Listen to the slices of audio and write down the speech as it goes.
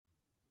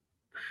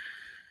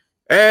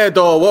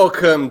Edo,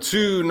 welcome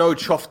to No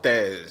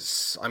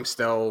Choftes. I'm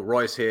Stel,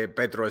 Roy's here,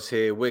 Bedro's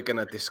here. We're going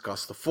to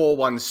discuss the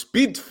 4-1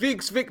 speed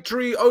fix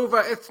victory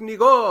over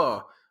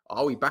Ethnikos.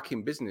 Are we back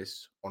in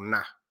business or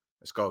nah?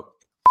 Let's go.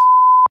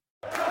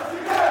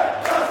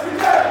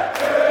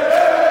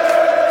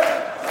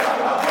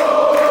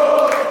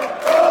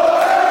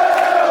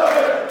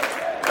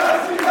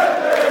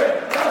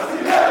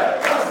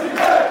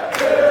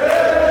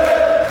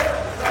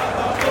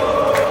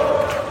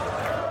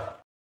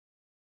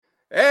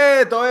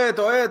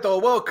 Edo,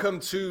 welcome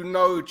to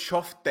No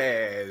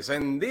Choftes.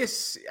 And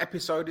this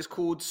episode is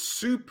called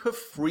Super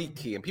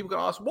Freaky. And people are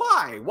going to ask,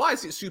 why? Why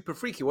is it super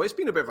freaky? Well, it's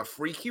been a bit of a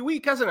freaky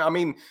week, hasn't it? I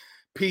mean,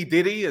 P.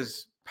 Diddy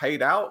has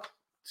paid out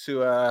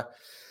to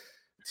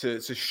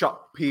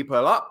shut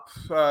people up.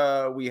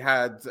 We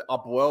had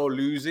Abuel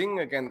losing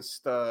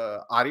against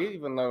Ari,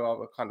 even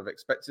though I kind of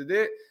expected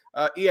it.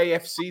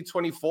 EAFC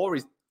 24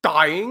 is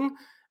dying.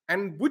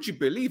 And would you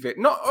believe it?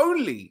 Not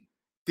only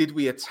did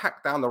we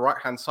attack down the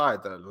right-hand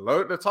side a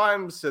load of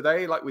times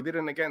today, like we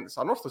didn't against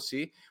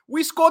Anorthosis,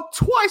 we scored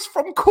twice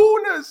from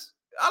corners.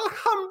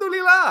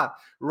 Alhamdulillah.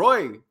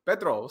 Roy,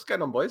 Pedro, what's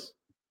going on, boys?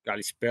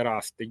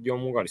 Καλησπέρα, Στέγιο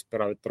μου,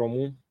 καλησπέρα, Πέτρο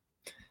μου.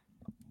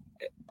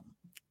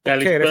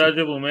 Καλησπέρα και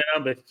από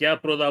μένα, παιδιά.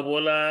 Πρώτα απ'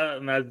 όλα,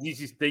 να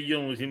ζήσεις, Στέγιο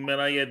μου,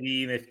 σήμερα για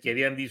την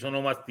ευκαιρία της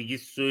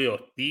ονομαστικής σου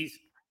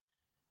εορτής.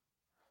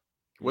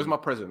 Where's my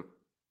present?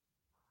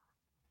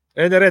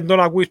 Ρε, τον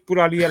ακούεις που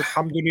λέει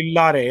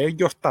Αλχαμδουλιλlah, ρε,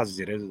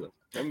 γιορτάζει, ρε.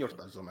 Δεν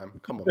γιορτάζω, man.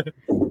 Come on.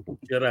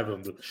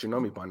 You know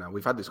me by now.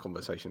 We've had this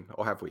conversation,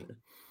 or have we?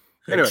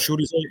 Anyway.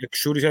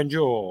 Εξούρισαν και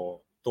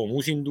το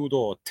μουσιν του,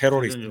 το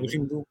terrorist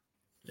μουσιν του.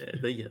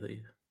 Δίγια.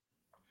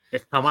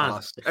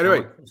 Χαμάς.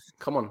 Anyway,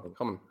 come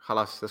on.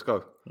 Halas, let's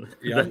go.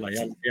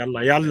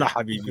 Yalla,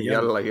 χαβίβι.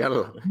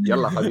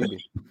 Yalla,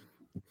 χαβίβι.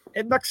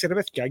 Εντάξει, ρε,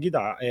 παιδιά,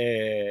 κοίτα.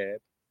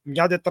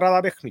 Μια τετράδα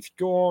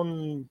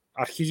παιχνιδιών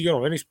αρχίζει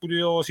γενομένης που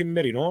το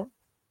σημερινό,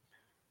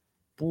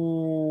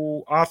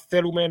 που αν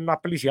θέλουμε να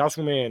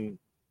πλησιάσουμε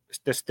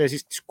στις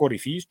θέσεις της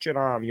κορυφής και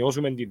να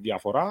μειώσουμε τη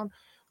διαφορά,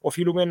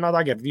 οφείλουμε να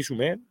τα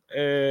κερδίσουμε.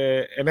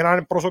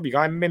 Εμένα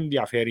προσωπικά με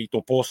ενδιαφέρει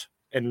το πώς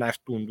να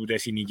έρθουν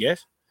τούτες οι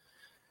νίκες.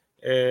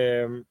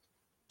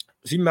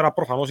 Σήμερα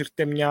προφανώς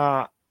ήρθε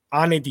μια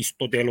άνετη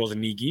στο τέλος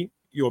νίκη,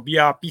 η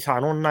οποία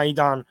πιθανόν να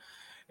ήταν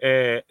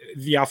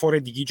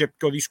διαφορετική και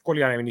πιο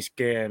δύσκολη αν έμεινες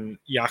και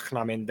η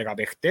Άχνα με 11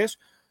 παίχτες.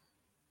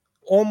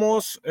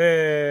 Όμως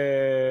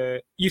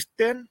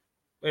ήρθαν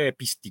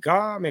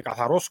πιστικά, με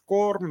καθαρό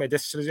σκορ, με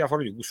 4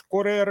 διαφορετικούς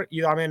σκόρερ.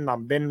 Είδαμε να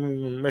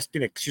μπαίνουν μέσα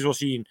στην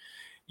εξίσωση,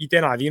 είτε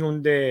να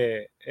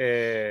δίνονται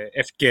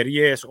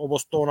ευκαιρίες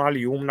όπως τον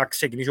Αλιούμ να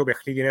ξεκινήσει ο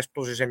παιχνίδι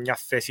έστω σε μια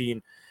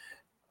θέση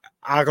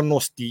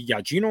άγνωστη για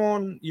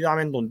εκείνον.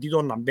 Είδαμε τον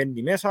Τίτο να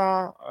μπαίνει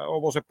μέσα,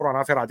 όπως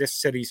προανάφερα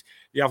 4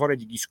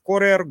 διαφορετικοί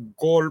σκόρερ,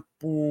 γκολ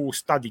που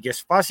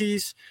στατικές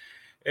φάσεις,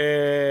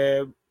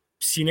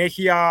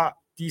 συνέχεια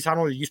της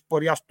ανωδικής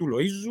πορείας του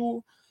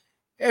Λοΐζου.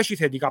 Έχει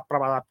θετικά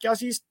πράγματα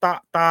πιάσεις.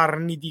 Τα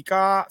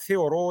αρνητικά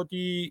θεωρώ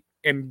ότι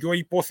είναι πιο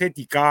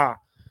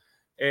υποθετικά,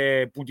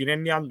 που την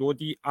έννοια του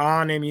ότι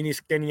αν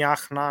έμεινες και η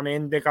Άχνα με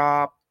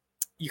 11,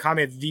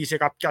 είχαμε δει σε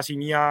κάποια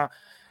σημεία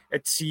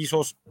έτσι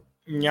ίσως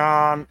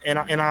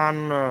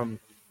έναν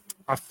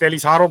αν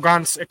θέλεις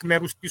arrogance εκ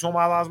μέρους της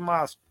ομάδας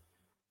μας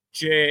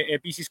και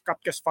επίσης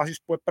κάποιες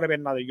φάσεις που έπρεπε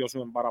να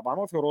τελειώσουμε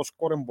παραπάνω. Θεωρώ ο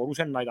σκόρ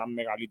μπορούσε να ήταν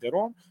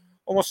μεγαλύτερο,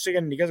 όμως σε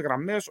γενικές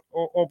γραμμές,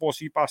 όπως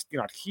είπα στην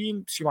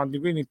αρχή,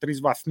 σημαντικό είναι οι 3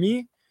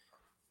 βαθμοί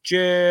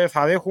και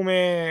θα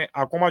δέχουμε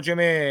ακόμα και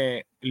με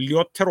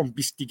λιότερον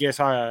πιστικές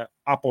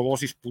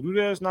αποδόσεις που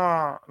τούτες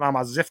να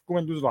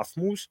μαζεύουμε τους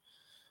βαθμούς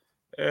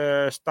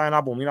στα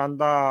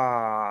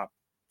εναπομείναντα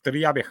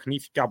 3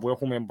 παιχνίδια που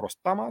έχουμε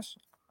μπροστά μας,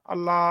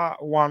 αλλά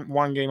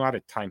one game at a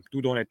time.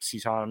 Τούτον έτσι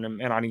σαν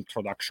έναν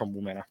introduction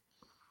που μένα.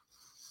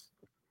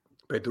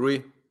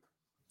 Πετρούι.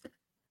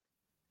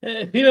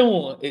 Φίλε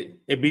μου,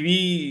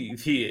 επειδή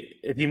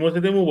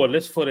θυμόσετε μου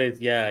πολλές φορές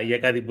για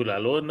κάτι που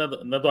λαλώ,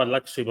 να το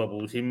αλλάξω, είπα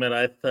που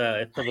σήμερα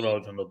θα το λαώ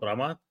το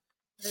πράγμα.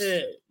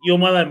 Η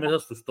ομάδα είναι μέσα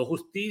στους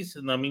στόχους της,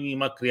 να μείνει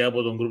μακριά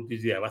από τον γκρουπ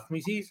της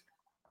διαβάθμισης,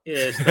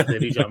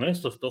 σταθερίζαμε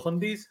στο στόχο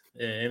της,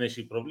 δεν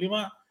έχει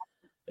πρόβλημα.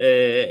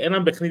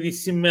 Ένα παιχνίδι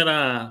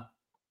σήμερα,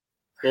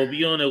 το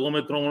οποίο εγώ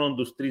μετρώ μόνο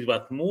τους 3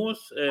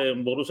 βαθμούς,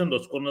 μπορούσε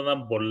το σκορ να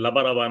ήταν πολλά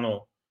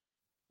παραπάνω,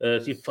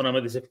 σύμφωνα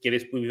με τις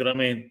ευκαιρίες που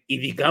είδαμε,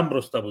 ειδικά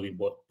μπροστά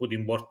από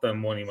την πόρτα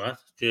μόνοι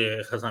μας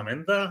και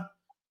χάσαμε τα.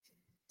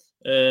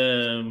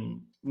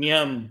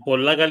 Μια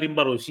πολλά καλή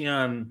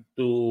παρουσία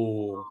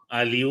του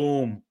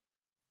Αλιούμ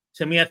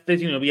σε μια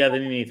θέση η οποία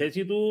δεν είναι η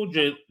θέση του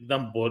και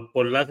ήταν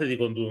πολλά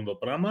θετικό του το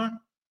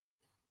πράγμα.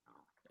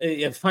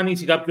 Η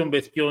εμφάνιση κάποιων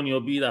παιδιών οι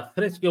οποίοι ήταν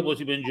φρέσκοι, όπως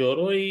είπε και ο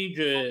Ρόι,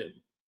 και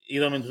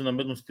είδαμε τους να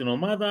μπαίνουν στην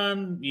ομάδα,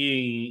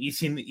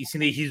 η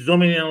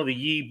συνεχιζόμενη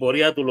ανωδική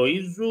πορεία του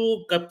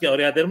Λοΐζου, κάποια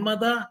ωραία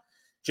τέρματα,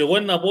 και εγώ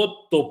να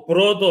πω το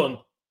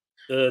πρώτο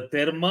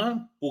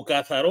τέρμα που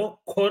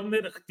καθαρό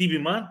κόρνερ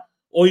χτύπημα,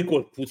 όχι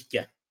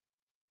κορπούθια.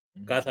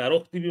 Καθαρό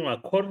χτύπημα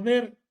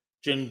κόρνερ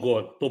και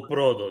γκολ, το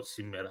πρώτο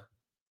σήμερα.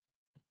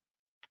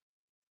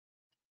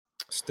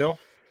 Still?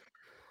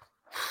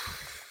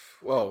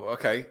 Well,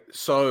 okay.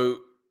 So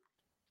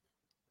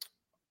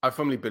I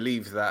firmly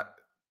believe that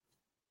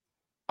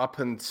up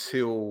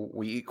until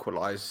we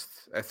equalised,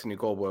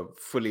 Ethnikos were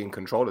fully in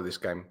control of this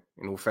game,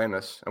 in all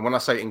fairness. And when I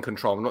say in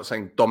control, I'm not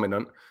saying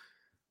dominant,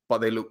 but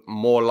they look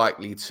more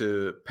likely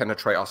to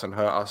penetrate us and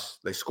hurt us.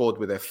 They scored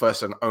with their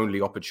first and only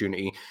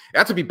opportunity. It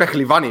had to be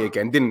Beklivani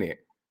again, didn't it?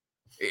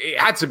 It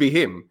had to be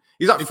him.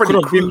 He's like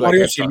Freddy Krueger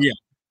against us.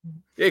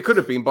 Yeah, it could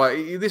have been, but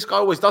this guy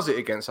always does it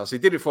against us. He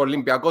did it for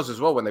Olympiacos as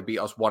well when they beat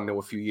us 1-0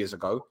 a few years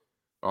ago,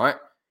 right?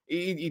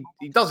 He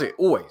does it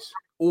always.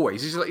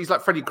 He's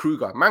like Freddy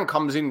Krueger. Man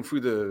comes in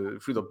through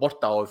the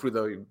Borta or through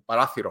the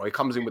Barathiro. He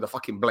comes in with a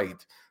fucking blade.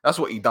 That's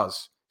what he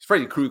does. It's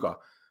Freddy Krueger.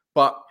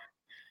 But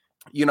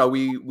you know,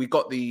 we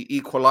got the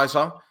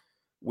equalizer,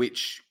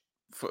 which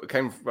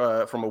came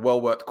from a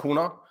well-worked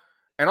corner,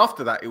 and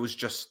after that, it was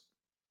just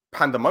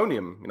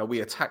pandemonium. You know,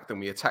 we attacked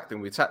them.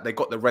 They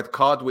got the red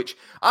card, which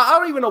I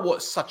don't even know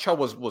what Sacha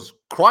was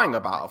crying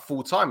about at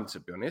full time, to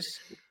be honest.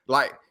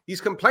 Like,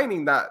 he's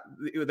complaining that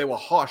they were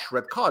harsh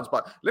red cards,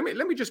 but let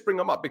me just bring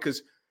them up,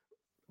 because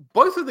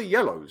both of the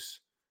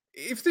yellows,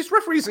 if this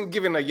referee isn't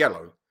giving a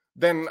yellow,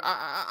 then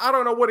I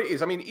don't know what it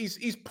is. I mean,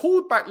 he's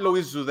pulled back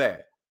Loizu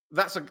there.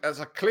 That's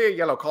a clear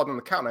yellow card on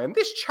the counter. And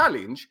this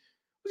challenge,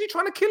 was he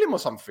trying to kill him or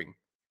something?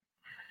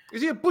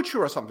 Is he a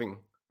butcher or something?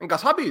 And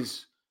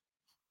Gashabi's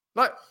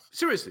like,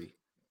 seriously.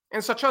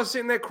 And Sacha's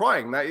sitting there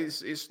crying that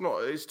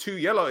it's two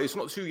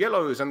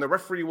yellows, and the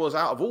referee was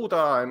out of order.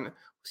 And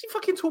what's he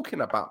fucking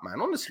talking about,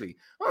 man? Honestly,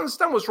 I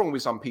understand what's wrong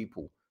with some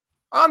people.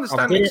 I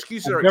understand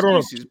excuses are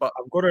excuses, but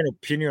I've got an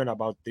opinion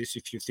about this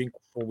if you think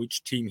for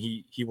which team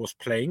he was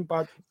playing.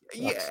 But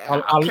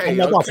yeah,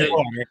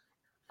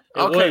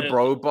 okay,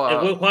 bro, but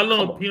εγώ έχω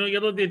άλλον opinion για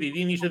το διαιτητή,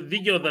 είσαι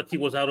δίκαιο that he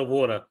was out of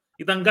order.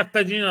 Ήταν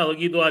κάρτα γίνει να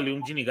δοκεί το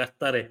άλλη, γίνει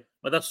κάρτα ρε.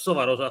 Μετά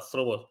σοβαρός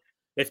άνθρωπος.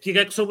 Ευκήκα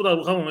έξω από τα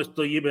ρούχα μου μες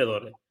στο γήπεδο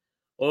ρε.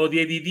 Ο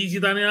διαιτητής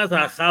ήταν ένας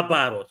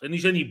αχάπαρος. Δεν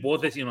είχε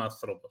υπόθεση ο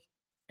άνθρωπος.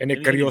 Είναι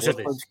κρυώσες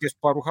πολιτικές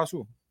παρούχα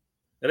σου.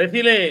 Ρε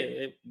φίλε,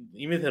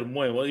 είμαι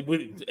θερμό εγώ.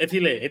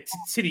 Φίλε, έτσι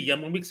τσιριγιά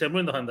μου, μην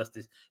ξέρουμε να το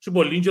φανταστείς. Σου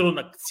πολύ καιρό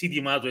να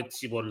ξύτιμάζω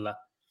έτσι πολλά.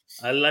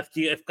 Αλλά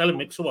ευκάλε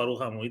με έξω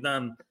παρούχα μου.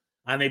 Ήταν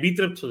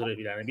ανεπίτρεπτος ρε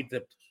φίλε,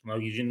 ανεπίτρεπτος. Να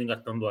βγει την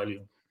κάρτα του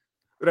άλλου.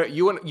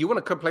 You want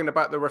to complain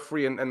about the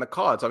referee and the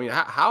cards? I mean,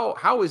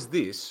 how is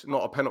this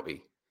not a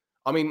penalty?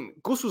 I mean,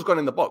 Gusul's gone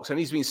in the box and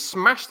he's been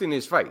smashed in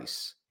his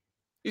face.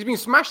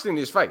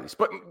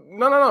 But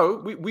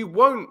no. We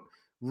won't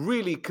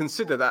really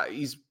consider that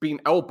he's been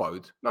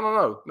elbowed.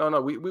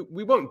 No.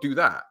 We won't do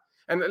that.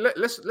 And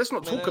let's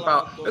not talk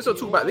about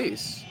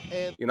this.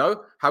 You know,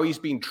 how he's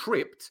been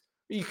tripped.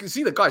 You can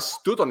see the guy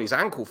stood on his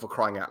ankle, for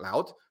crying out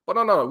loud. But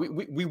no.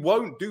 We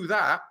won't do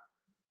that.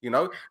 You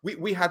know,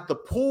 we had the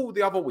pull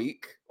the other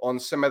week on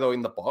Semedo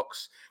in the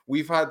box.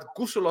 We've had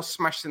Gusulos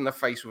smashed in the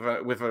face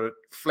with a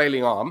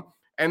flailing arm.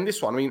 And this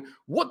one, I mean,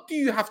 what do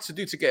you have to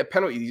do to get a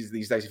penalty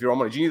these days if you're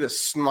Omonoia? Do you need a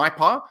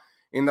sniper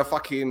in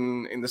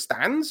the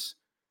stands?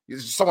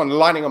 Is someone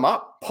lining them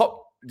up? Pop?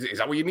 Is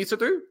that what you need to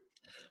do?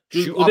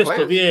 Shoot our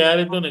players?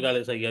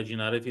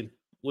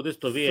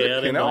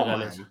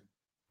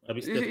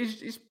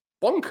 It's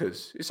bonkers.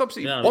 It's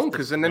absolutely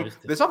bonkers. And then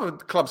there's other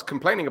clubs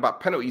complaining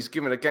about penalties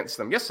given against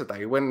them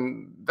yesterday,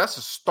 when that's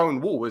a stone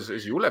wall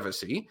as you'll ever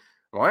see,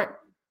 right?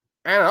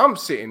 And I'm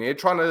sitting here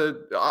trying to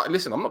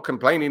listen. I'm not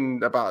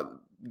complaining about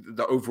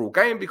the overall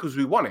game because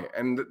we won it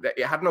and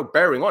it had no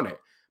bearing on it.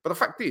 But the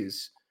fact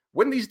is,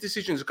 when these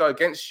decisions go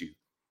against you,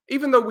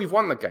 even though we've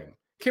won the game,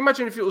 can you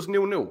imagine if it was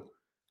 0-0,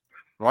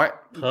 right?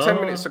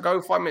 10 minutes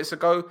ago, 5 minutes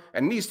ago,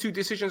 and these two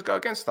decisions go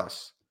against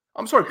us?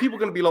 I'm sorry, people are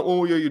going to be like,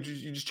 oh, yeah, you're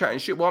just chatting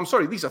shit. Well, I'm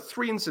sorry, these are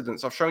 3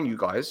 incidents I've shown you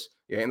guys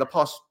in the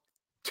past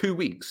 2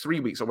 weeks, 3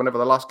 weeks, or whenever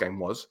the last game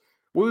was,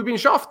 where we've been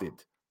shafted.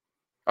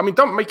 I mean,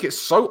 don't make it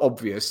so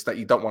obvious that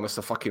you don't want us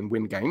to fucking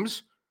win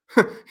games.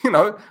 You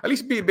know, at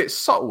least be a bit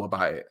subtle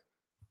about it.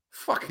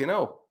 Fucking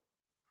hell.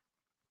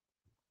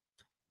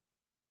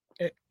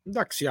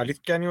 Εντάξει,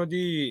 αλήθεια είναι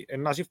ότι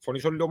να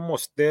συμφωνήσω λίγο με ο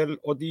Στέλ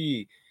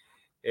ότι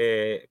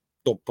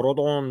το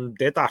πρώτο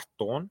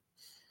τέταρτο,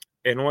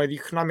 ενώ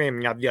έδειχναμε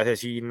μια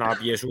διάθεση να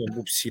πιέσουμε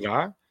που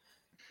ψηλά,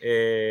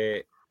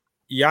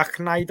 η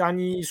Άχνα ήταν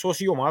ίσως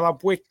η ομάδα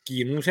που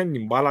εκκινούσε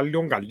την μπάλα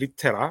λίγο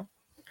καλύτερα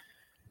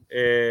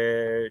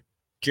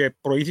και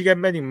προήθηκε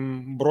με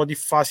την πρώτη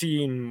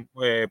φάση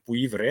που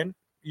ήβρε.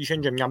 Είχε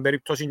και μια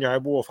περίπτωση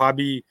που ο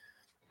Φάμπη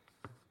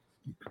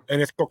δεν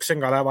έφτιαξε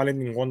καλά, έβαλε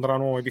την κόντρα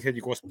ο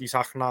επιθετικός της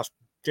Άχνας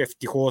και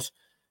ευτυχώς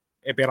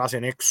πέρασε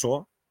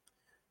έξω.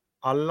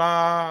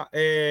 Αλλά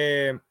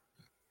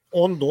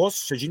όντως,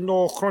 σε εκείνο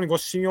το χρονικό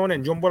σημείο,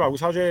 εντός που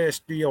λαούσα και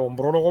στον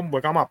πρόλογο που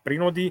έκανα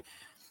πριν, ότι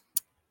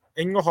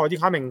ένιωχα ότι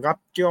είχαμε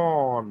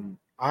κάποιον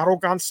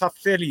arrogance, αν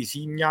θέλεις,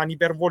 ή μια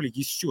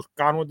υπερβολική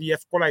σιουρκάν ότι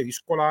εύκολα ή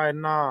δύσκολα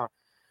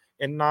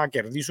να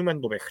κερδίσουμε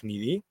το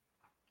παιχνίδι.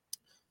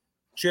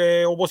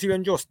 Και όπως είπε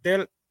και ο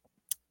Στέλ,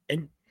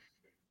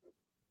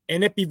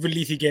 εν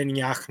επιβλήθηκε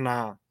η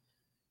Άχνα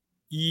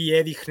ή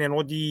έδειχνε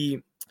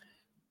ότι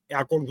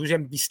ακολουθούσε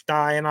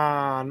πιστά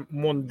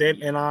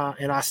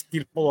ένα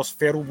στυλ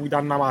ποδοσφαίρου που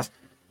ήταν να μας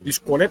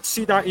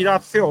δυσκολέψει.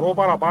 Ήταν θεωρώ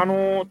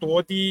παραπάνω το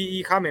ότι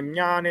είχαμε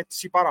μια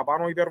έτσι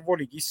παραπάνω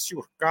υπερβολική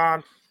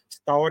σιουρκά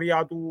στα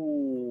όρια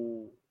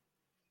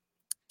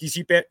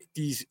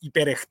της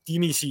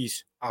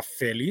υπερεκτίμησης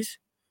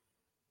αφέλης.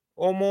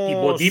 Όμως,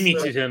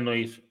 υποτίμησης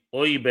εννοείς,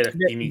 όχι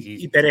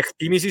υπερεκτίμησης.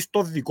 Υπερεκτίμησης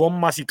των δικών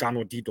μας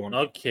ικανοτήτων.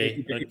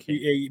 Okay.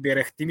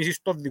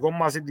 Υπερεκτίμησης των δικών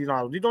μας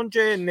δυνατοτήτων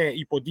και ναι,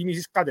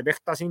 υποτίμησης κατ'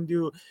 επέκταση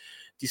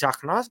της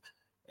Αχνάς.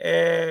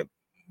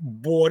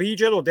 Μπορεί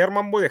και το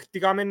τέρμα που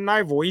δεχτήκαμε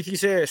να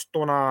βοήθησε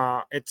στο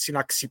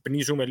να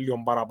ξυπνήσουμε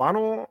λίγο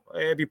παραπάνω.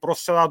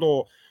 Επιπρόσθετα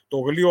το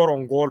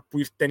γλίωρο γκολ που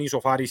ήρθε η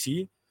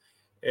ισοφάριση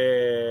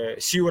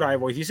σίγουρα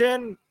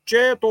βοήθησε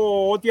και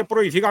το ότι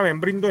προηγηθήκαμε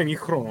πριν το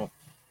ημίχρονο.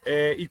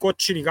 Η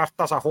κότσινη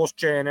κάρτα σαφώς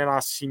και είναι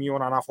ένα σημείο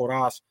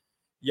αναφοράς,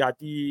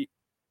 γιατί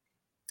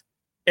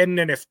δεν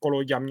είναι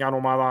εύκολο για μια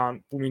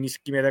ομάδα που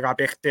μηνίσκει με 10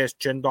 παίχτες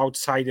και το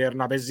outsider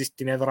να παίζει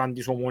στην έδρα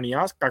της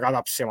Ομονίας, κακά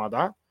τα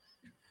ψέματα.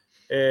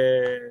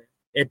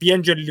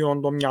 Επίεντζε λίγο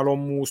το μυαλό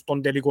μου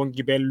στον τελικό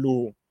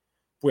κυπέλλου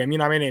που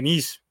έμειναμε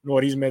εμείς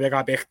νωρίς με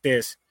 10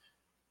 παίχτες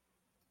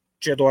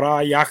και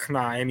τώρα η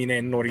Άχνα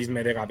έμεινε νωρίς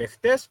με 10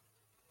 παίχτες.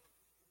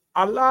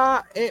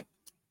 Αλλά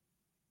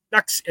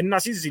εντάξει, να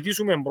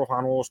συζητήσουμε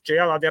προφανώς και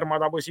για τα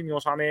τέρματα που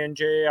σημειώσαμε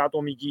και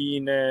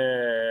ατομική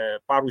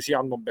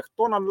παρουσία των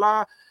παιχτών,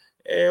 αλλά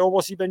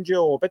όπως είπε και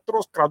ο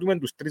Πέτρος, κρατούμε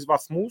τους 3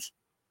 βαθμούς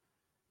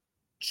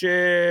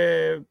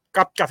και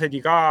κάποια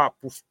θετικά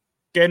που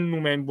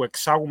φταίνουμε, που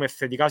εξάγουμε,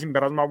 θετικά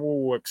συμπεράσματα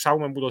που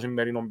εξάγουμε από το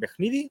σημερινό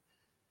παιχνίδι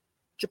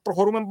και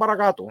προχωρούμε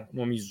παρακάτω,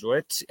 νομίζω.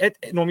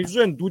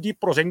 Νομίζω εν τούτη η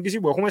προσέγγιση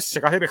που έχουμε σε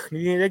κάθε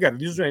παιχνίδι είτε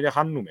κερδίζουμε είτε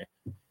χάνουμε.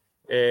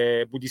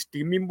 Που τη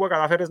στιγμή που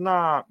καταφέρεις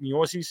να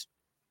μειώσεις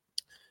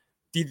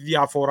τη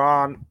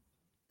διαφορά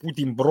που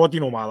την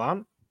πρώτη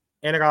ομάδα,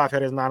 δεν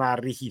καταφέρεις να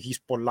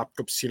αναρριχηθείς πολλά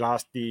πιο ψηλά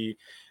στη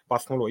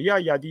βαθμολογία,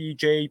 γιατί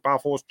και η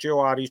Πάφος και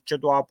ο Άρης και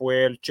το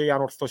ΑΠΟΕΛ και η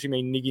ανόρθωση με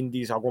η νίκη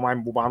της ακόμα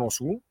είναι που πάνω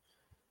σου,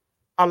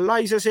 αλλά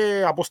είσαι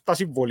σε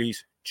απόσταση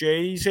βολής και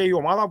είσαι η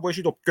ομάδα που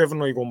έχει το πιο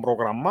ευνοϊκό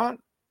πρόγραμμα,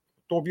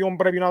 το οποίο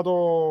πρέπει να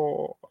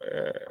το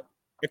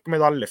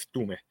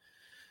εκμεταλλευτούμε.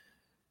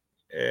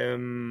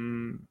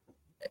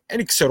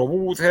 Δεν ξέρω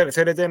πού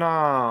θέλετε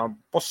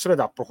πώς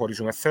θέλετε να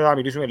προχωρήσουμε. Θέλετε να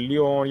μιλήσουμε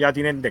λίγο για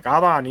την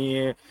εντεκάδα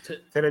ή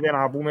θέλετε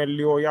να πούμε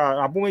λίγο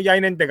για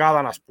την εντεκάδα,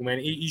 ας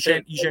πούμε.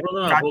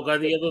 Πρώτα να πω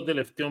κάτι για το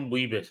τελευταίο που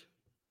είπες.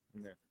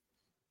 Ναι.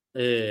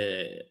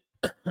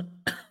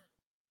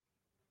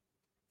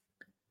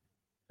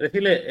 Ρε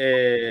φίλε,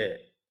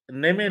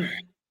 ναι μεν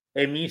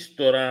εμείς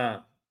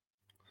τώρα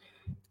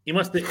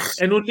είμαστε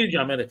ενούλοι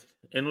για μέ,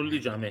 ενούλοι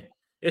για μέ.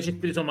 Έχει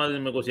 3 ομάδες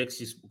με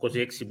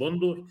 26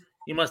 πόντους,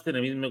 είμαστε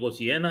εμείς με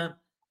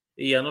 21,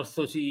 η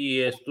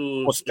ανόρθωση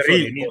στους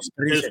 23,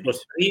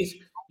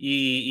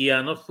 η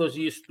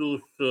ανόρθωση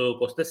στους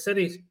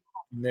 24.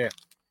 Ναι. Η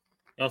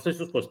ανόρθωση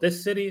στους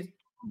 24.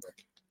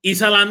 Η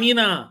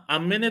Σαλαμίνα,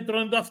 αν μένε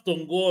τρώνε το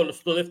αυτόν γκολ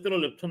στο δεύτερο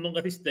λεπτό των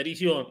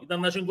καθυστερήσεων, ήταν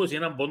να έχει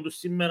 21 πόντους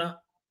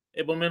σήμερα.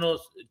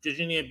 Επομένως, και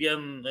εκείνοι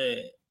πήγαν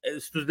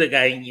στους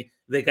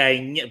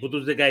 19, που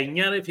τους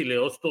 19 ρε φίλε,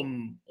 ως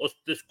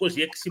τους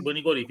 26 που είναι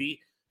η κορυφή,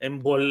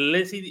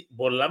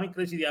 πολλά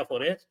μικρές οι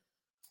διαφορές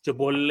και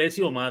πολλές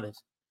οι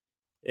ομάδες.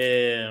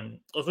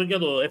 Όσο για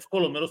το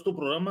εύκολο μέρος του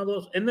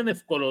προγράμματος, δεν είναι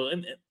εύκολο.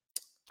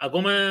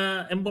 Ακόμα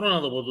δεν μπορώ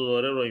να το πω το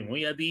ρε ροή μου,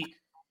 γιατί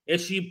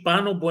έχει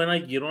πάνω από ένα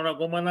καιρό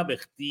ακόμα να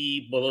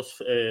παιχτεί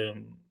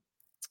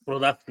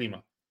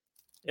πρωτάθλημα.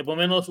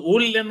 Επομένως,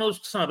 όλοι λένε να τους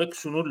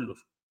ξαναπαίξουν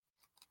όλους.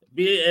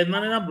 Είναι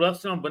ένα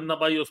πρωτάθλημα που είναι να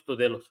πάει ως το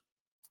τέλος.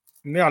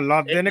 Ναι,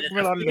 αλλά δεν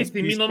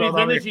εκμεταλλευτείς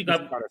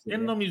τώρα.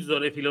 Δεν νομίζω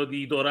ρε φίλε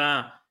ότι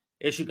τώρα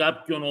έχει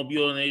κάποιον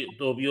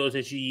το οποίο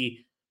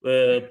έχει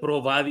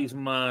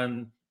προβάδισμα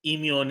ή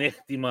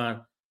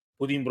μειονέκτημα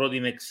που την πρώτη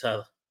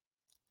εξάδα.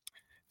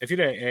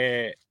 Φίλε,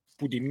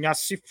 που τη μια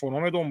συμφωνώ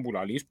με τον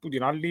Πουλαλής, που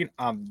την άλλη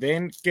αν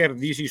δεν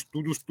κερδίσεις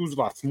τούτους τους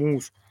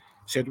βαθμούς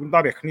σε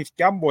τούτα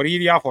παιχνίδια μπορεί η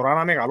διαφορά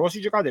να μεγαλώσει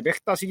και κατ'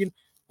 επέκταση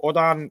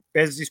όταν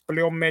παίζεις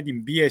πλέον με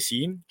την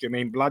πίεση και με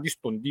την πλάτη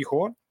στον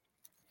τοίχο.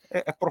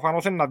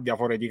 Προφανώς είναι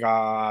διαφορετικά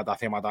τα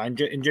θέματα.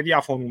 Εν και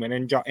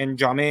διαφωνούμε, εν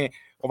και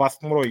ο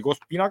βαθμολογικός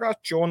πίνακας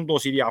και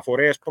όντως οι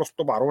διαφορές προς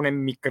το παρόν είναι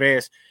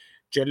μικρές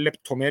και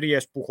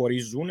λεπτομέρειες που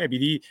χωρίζουν,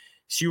 επειδή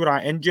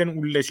σίγουρα εν και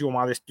όλες οι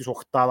ομάδες της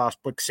οκτάδας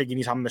που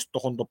ξεκινήσαν με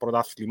στόχο το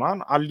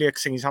πρωτάθλημα, άλλοι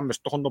ξεκινήσαν με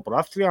στόχο το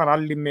πρωτάθλημα,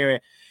 άλλοι με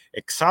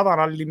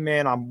εξάδα, άλλοι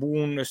με να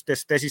μπουν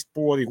στις θέσεις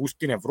που οδηγούν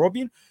στην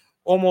Ευρώπη.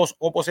 Όμως,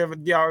 όπως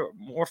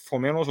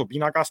διαμορφωμένος ο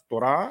πίνακας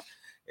τώρα,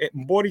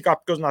 μπορεί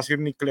κάποιος να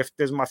σύρνει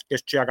κλεφτές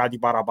μαθηκές και κάτι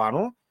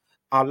παραπάνω,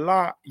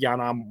 αλλά για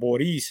να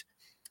μπορείς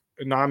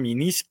να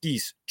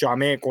μηνίσκεις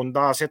και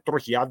κοντά σε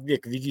τροχιά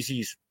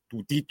διεκδίκησης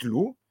του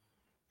τίτλου,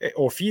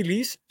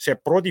 οφείλεις σε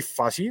πρώτη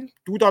φάση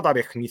τούτα τα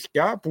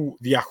παιχνίδια που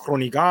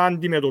διαχρονικά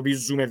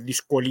αντιμετωπίζουμε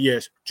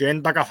δυσκολίες και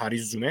δεν τα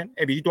καθαρίζουμε,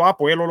 επειδή το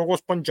ΑΠΟΕΛ ο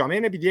λόγος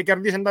ποντζαμέν, επειδή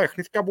κερδίσε τα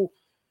παιχνίδια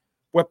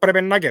που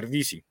έπρεπε να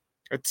κερδίσει.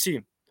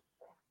 Έτσι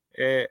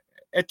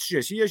και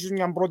εσύ έχεις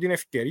μια πρώτη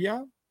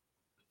ευκαιρία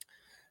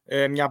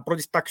μια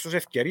πρώτη τάξης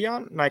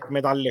ευκαιρία να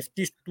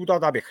εκμεταλλευτείς τούτα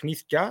τα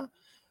παιχνίδια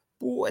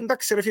που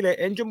εντάξει ρε φίλε,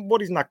 δεν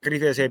μπορείς να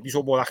κρύβεσαι πίσω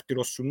από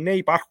δάχτυλο σου. Ναι,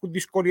 υπάρχουν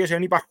δυσκολίες,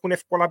 δεν υπάρχουν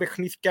εύκολα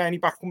παιχνίδια, δεν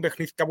υπάρχουν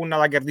παιχνίδια που να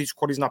τα κερδίσεις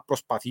χωρίς να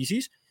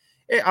προσπαθήσεις.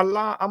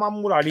 Αλλά άμα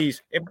μου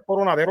λαλείς, δεν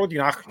μπορώ να δέρω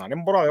την Άχνα,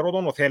 δεν μπορώ να δέρω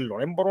τον Οθέλο,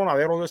 δεν μπορώ να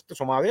δέρω τις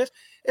ομάδες,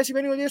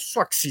 σημαίνει ότι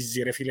σου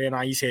αξίζει ρε φίλε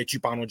να είσαι έτσι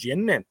πάνω και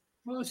ναι.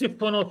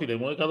 Συμφωνώ φίλε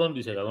μου,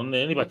 100%. Ναι,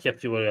 δεν υπάρχει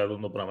αμφιβολία για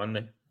το πράγμα,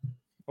 ναι.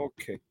 Οκ.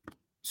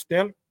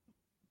 Στέλ.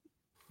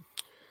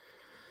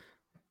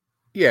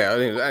 Yeah, I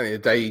think at the end of the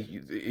day,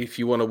 if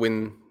you want to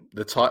win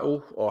the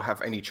title or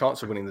have any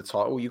chance of winning the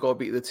title, you got to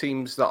beat the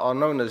teams that are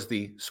known as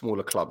the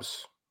smaller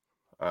clubs.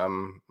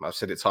 I've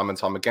said it time and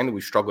time again.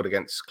 We've struggled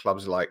against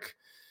clubs like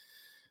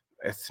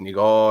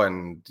Ethnikos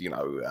and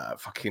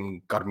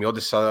fucking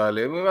Garmiodisa.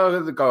 We're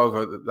going to go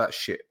over that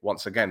shit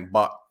once again.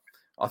 But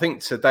I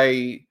think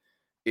today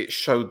it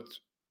showed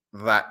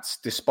that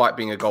despite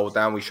being a goal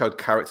down, we showed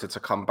character to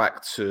come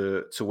back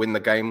to win the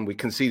game. We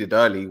conceded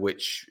early,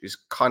 which is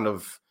kind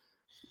of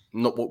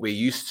not what we're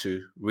used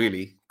to,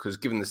 really, because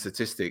given the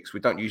statistics,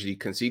 we don't usually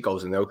concede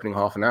goals in the opening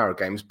half an hour of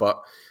games,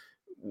 but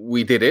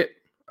we did it.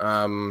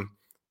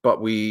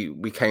 But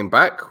we came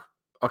back.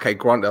 Okay,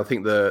 granted, I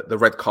think the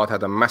red card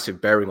had a massive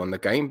bearing on the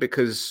game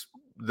because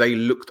they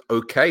looked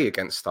okay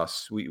against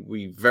us.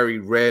 We very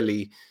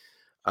rarely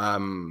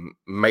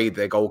made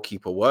their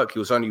goalkeeper work. It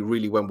was only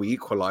really when we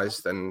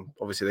equalized, and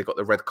obviously they got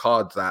the red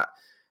card that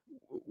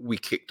we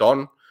kicked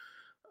on.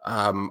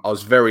 I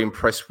was very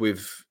impressed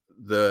with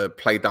the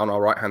play down our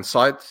right-hand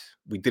side.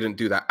 We didn't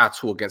do that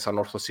at all against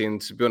Ethnikos.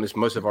 And to be honest,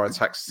 most of our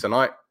attacks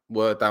tonight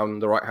were down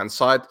the right-hand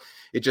side.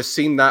 It just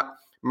seemed that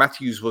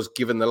Matthews was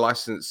given the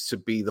license to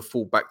be the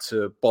fullback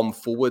to bomb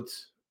forward.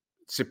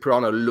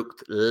 Cipriano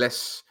looked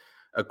less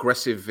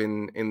aggressive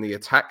in the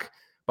attack.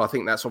 But I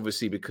think that's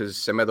obviously because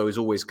Semedo is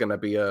always going to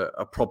be a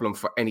problem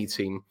for any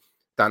team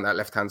down that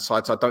left-hand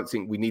side. So I don't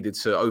think we needed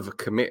to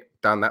overcommit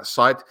down that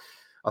side.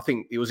 I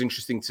think it was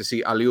interesting to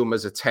see Alium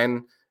as a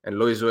 10 and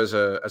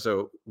Loizo as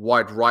a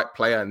wide right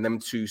player and them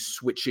two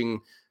switching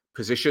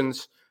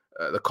positions.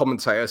 The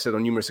commentator said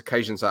on numerous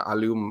occasions that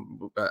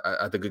Alium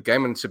had a good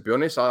game. And to be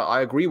honest, I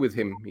agree with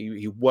him.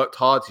 He worked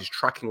hard. His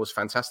tracking was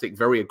fantastic,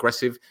 very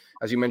aggressive.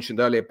 As you mentioned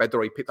earlier,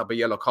 Bedore picked up a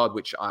yellow card,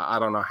 which I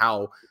don't know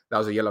how that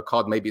was a yellow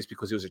card. Maybe it's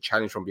because it was a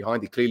challenge from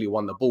behind. He clearly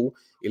won the ball.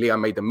 Ilya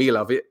made a meal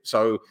of it.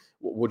 So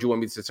what do you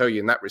want me to tell you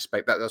in that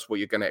respect? That's what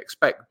you're going to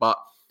expect. But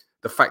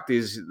the fact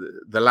is,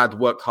 the lad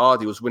worked hard.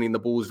 He was winning the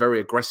balls,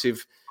 very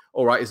aggressive.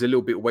 All right, he's a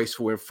little bit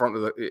wasteful in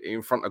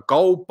front of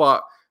goal,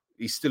 but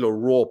he's still a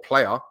raw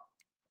player.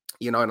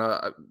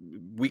 And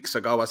weeks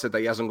ago I said that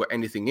he hasn't got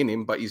anything in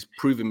him, but he's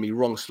proving me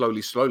wrong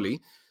slowly.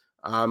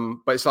 But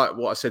it's like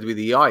what I said with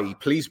EI.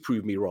 Please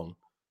prove me wrong.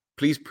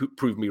 Please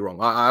prove me wrong.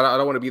 I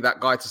don't want to be that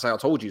guy to say I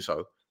told you so.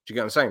 Do you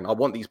get what I'm saying? I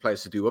want these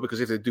players to do well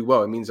because if they do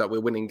well, it means that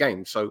we're winning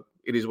games. So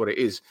it is what it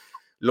is.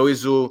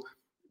 Loizo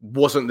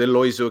wasn't the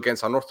Loizo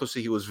against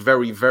Ethnikos. He was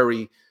very,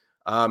 very,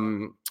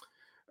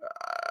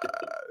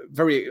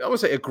 very, I won't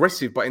say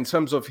aggressive, but in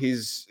terms of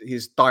his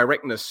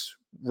directness,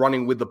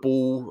 running with the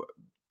ball,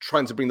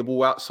 trying to bring the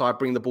ball outside,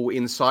 bring the ball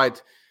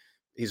inside.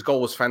 His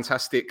goal was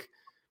fantastic.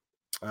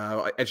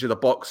 Edge of the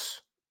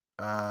box.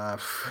 I'm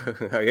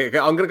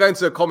going to go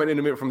into a comment in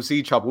a minute from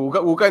C Chubb. We'll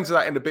go into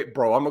that in a bit,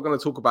 bro. I'm not going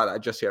to talk about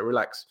that just yet.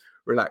 Relax.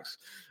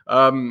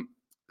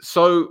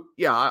 So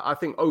yeah, I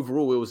think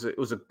overall it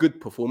was a good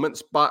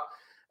performance. But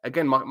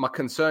again, my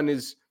concern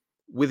is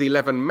with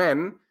 11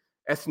 men,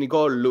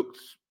 Ethnikos looked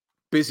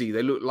busy.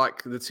 They looked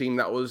like the team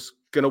that was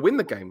going to win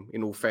the game,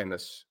 in all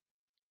fairness.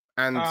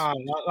 And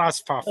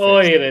that's far. Oh,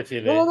 yeah, I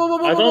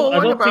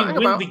don't think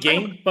win the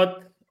game,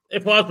 but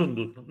if I don't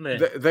do,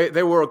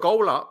 they were a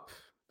goal up.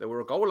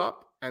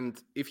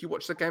 And if you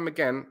watch the game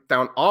again,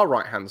 down our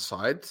right-hand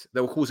side,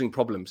 they were causing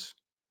problems.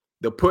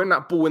 They were putting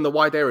that ball in the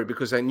wide area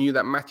because they knew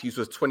that Matthews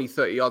was 20,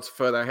 30 yards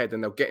further ahead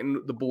and they were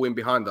getting the ball in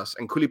behind us.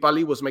 And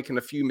Koulibaly was making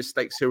a few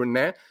mistakes here and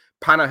there.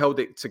 Pana held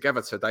it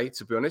together today,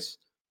 to be honest.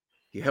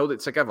 He held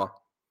it together.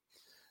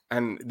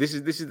 And this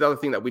is the other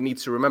thing that we need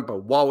to remember.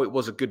 While it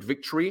was a good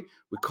victory,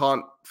 we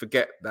can't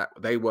forget that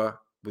they were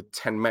with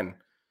 10 men.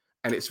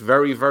 And it's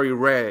very, very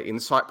rare in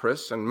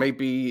Cyprus, and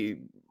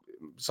maybe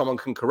someone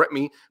can correct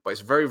me, but it's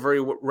very, very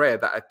rare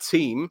that a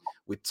team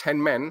with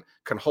 10 men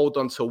can hold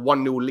on to a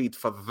 1-0 lead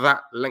for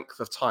that length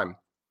of time.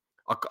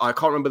 I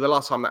can't remember the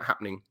last time that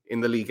happening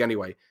in the league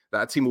anyway,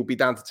 that a team will be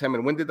down to 10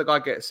 men. When did the guy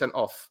get sent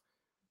off?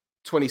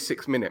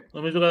 26th minute.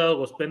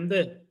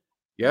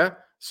 Yeah?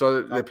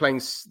 So they're playing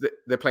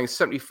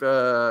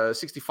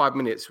 65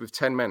 minutes with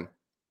 10 men,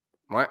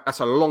 right? That's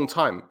a long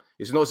time.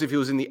 It's not as if he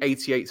was in the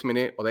 88th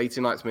minute or the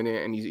 89th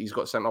minute and he's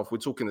got sent off. We're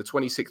talking the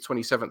 26th,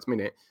 27th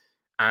minute.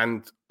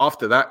 And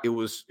after that, it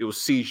was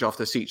siege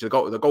after siege. The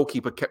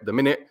goalkeeper kept the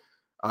minute.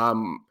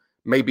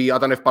 Maybe, I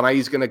don't know if Banai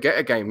is going to get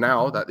a game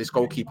now that this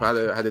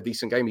goalkeeper had a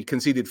decent game. He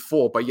conceded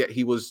 4, but yet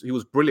he was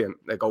brilliant,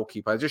 their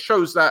goalkeeper. It just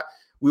shows that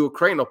we were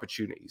creating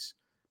opportunities.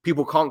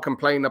 People can't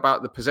complain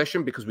about the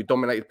possession because we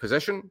dominated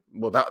possession.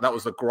 Well, that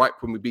was the gripe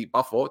when we beat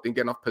Buffalo. Didn't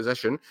get enough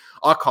possession.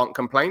 I can't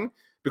complain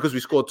because we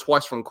scored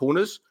twice from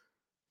corners.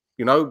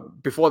 You know,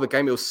 before the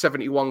game, it was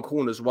 71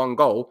 corners, 1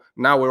 goal.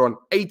 Now we're on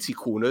 80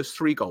 corners,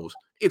 3 goals.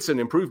 It's an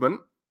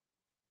improvement.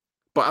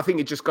 But I think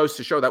it just goes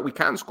to show that we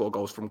can score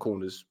goals from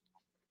corners.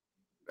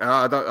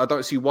 I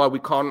don't see why we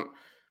can't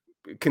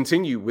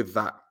continue with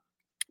that.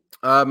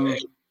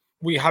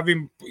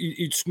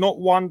 It's not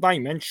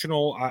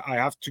one-dimensional. I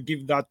have to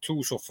give that to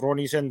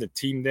Sofronis and the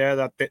team there,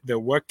 that they're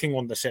working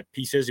on the set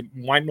pieces. It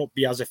might not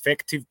be as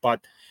effective, but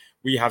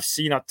we have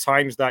seen at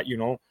times that, you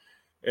know,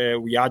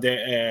 we had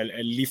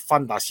a leaf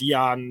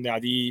fantasia, and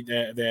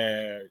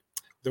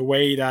the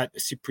way that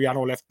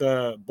Cipriano left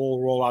the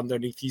ball roll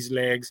underneath his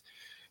legs.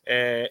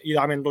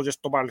 Είδαμε το και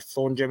στο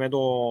παρελθόν και με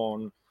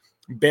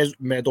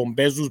τον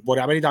Μπέζους, μπορεί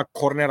να μην ήταν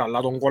corner,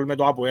 αλλά τον goal με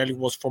το Αποέλ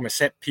was from a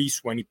set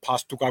piece when he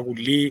passed to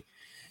Kaguli.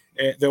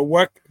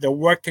 They're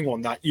working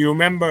on that. You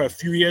remember a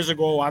few years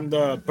ago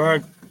under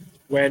Berg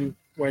when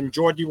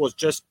Georgie was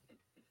just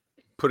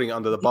putting it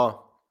under the bar.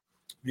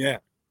 Yeah,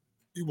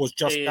 it was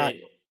just that.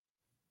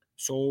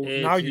 So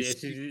now you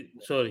see.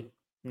 Sorry.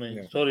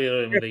 Yeah. Sorry.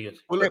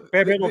 Well, look,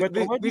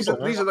 these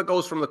are the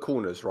goals from the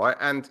corners, right?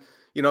 And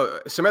you know,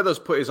 Semedo's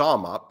put his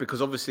arm up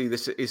because obviously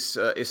this is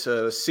it's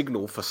a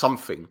signal for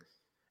something.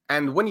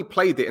 And when he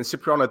played it and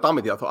Cipriano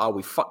dummied it, I thought,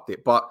 we fucked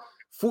it. But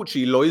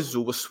fortunately,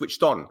 Loizu was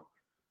switched on,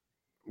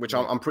 which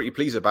I'm pretty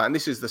pleased about. And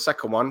this is the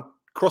second one,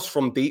 cross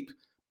from deep,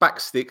 back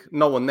stick,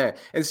 no one there.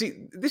 And see,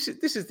 this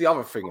is the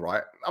other thing,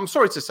 right? I'm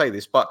sorry to say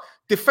this, but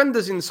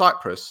defenders in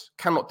Cyprus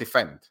cannot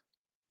defend.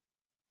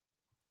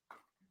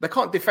 They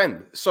can't defend.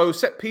 So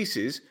set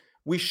pieces,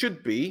 we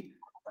should be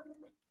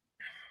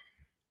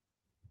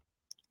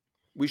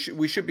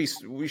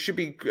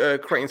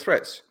creating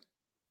threats.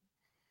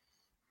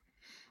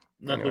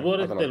 Να του πω,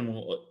 ρε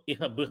μου,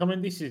 είχαμε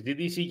τη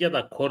συζήτηση για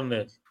τα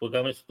corner που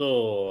έκαμε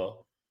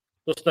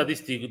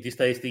τη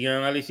στατιστική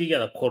ανάλυση για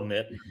τα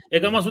corner.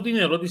 Έκανα σου την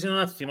ερώτηση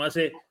να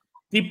θυμάσαι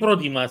τι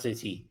προτιμάς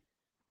εσύ.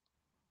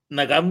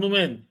 Να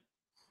κάνουμε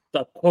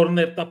τα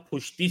corner, τα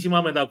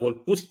πουστίσιμα με τα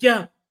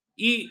κολπούθια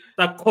ή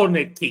τα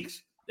corner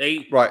kicks.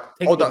 Right,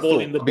 hold that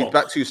thought. Be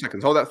back 2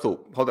 seconds. Hold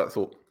that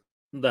thought.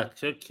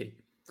 Εντάξει, οκ.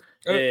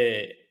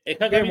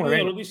 Είχα κάνει την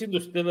ερώτηση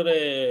του Στέλ,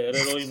 ρε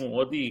Ρόι μου,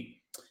 ότι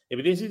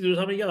επειδή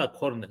συζητούσαμε για τα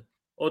corner,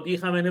 ότι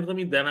είχαμε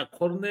 71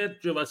 corner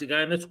και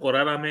βασικά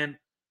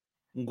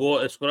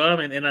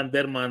σκοράραμε έναν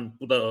τέρμαν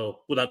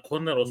που τα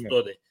corner ως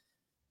τότε.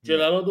 Και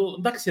λέω του,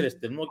 εντάξει ρε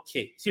Στέλ, οκ,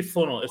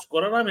 συμφωνώ,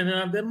 σκοράραμε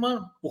έναν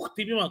τέρμαν που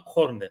χτύπημα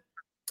corner.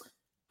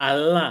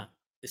 Αλλά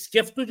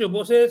σκέφτομαι και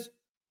πόσα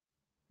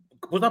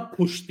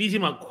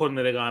πουστίσιμα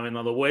corner έκαναμε,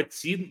 να το πω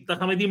έτσι, τα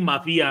είχαμε τη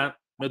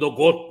μαφία με το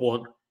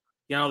κόρπο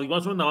για να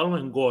δοκιμάσουμε να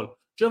βάλουμε γκολ.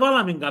 Και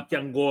βάλαμε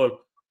κάποια γκολ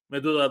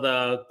με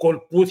τα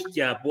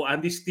κολπούθια που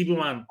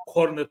αντιστύπημαν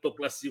corner, το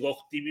κλασικό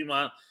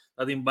χτύπημα,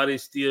 να την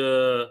πάρεις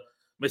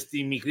μες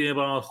στη μικρή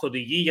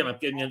επανορθωτική για να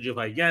πιέζει μια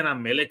κεφαγιά, ένα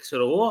μελέ,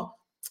 ξέρω εγώ.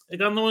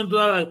 Έκαναμε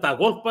τα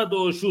κόλπα,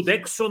 το σουτ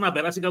έξω, να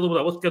περάσει κάτω από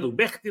τα πόθηκια του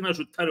παίχτη, να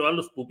σουτάρει ο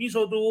άλλος που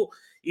πίσω του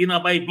ή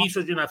να πάει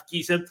πίσω και να βγει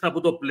η σέντρα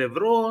από το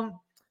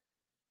πλευρό.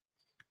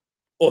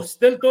 Ο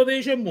Στέλ τότε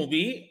είχε μου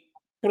πει,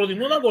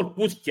 προτιμώ τα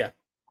κολπούθια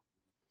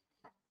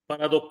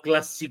παρά το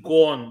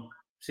κλασικό,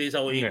 σε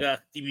εισαγωγικά,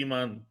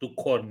 χτύπημα του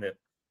corner.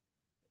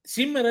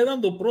 Σήμερα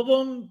ήταν το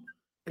πρώτο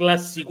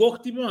κλασικό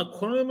χτύπημα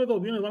corner με το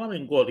οποίο έβαλαμε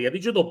γκολ. Γιατί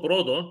και το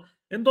πρώτο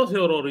δεν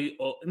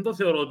το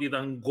θεωρώ ότι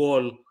ήταν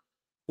γκολ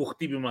που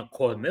χτύπημα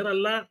corner,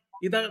 αλλά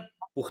ήταν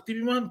που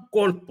χτύπημα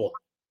κόλπο.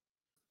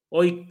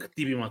 Όχι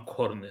χτύπημα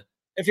corner.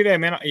 Φίλε,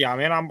 για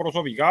μένα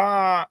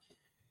προσωπικά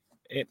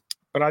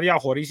πρέπει να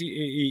διαχωρίσει,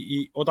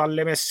 όταν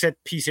λέμε set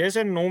pieces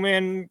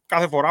εννοούμε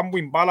κάθε φορά που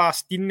η μπάλα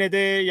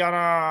στείνεται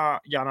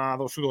για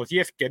να σου δοθεί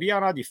ευκαιρία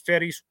να τη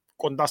φέρεις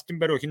κοντά στην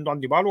περιοχή του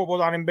αντιπάλου,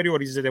 οπότε αν δεν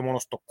περιορίζεται μόνο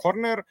στο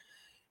corner,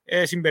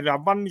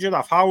 συμπεριλαμβάνει και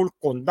τα φάουλ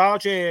κοντά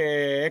και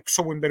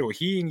έξω από την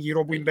περιοχή,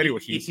 γύρω από την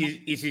περιοχή.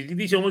 Η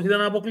συζήτηση όμως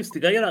ήταν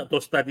αποκλειστικά για το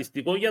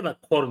στατιστικό για τα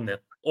corner,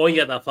 όχι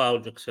για τα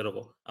φάουλ, ξέρω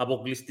εγώ.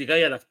 Αποκλειστικά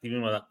για τα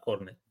χτυπήματα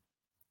corner.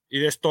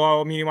 Είδες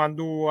το μήνυμα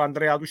του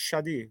Ανδρέα του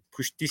Σιατή.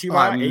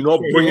 I'm not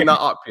bringing that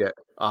up yet.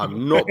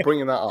 I'm not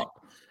bringing that up.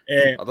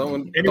 I don't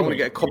want to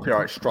get a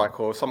copyright strike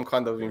or some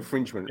kind of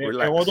infringement.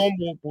 Relax. Εγώ το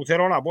που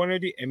θέλω να πω είναι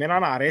ότι εμένα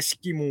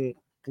αρέσκει μου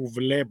που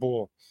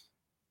βλέπω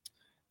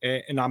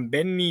να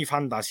μπαίνει η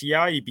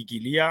φαντασία, η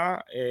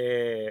ποικιλία.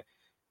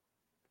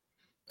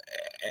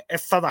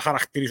 Θα τα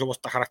χαρακτηρίσω όπως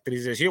τα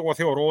χαρακτηρίζεις εσύ. Εγώ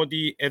θεωρώ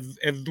ότι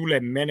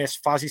δουλεμένες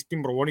φάσεις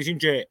στην προπόνηση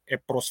και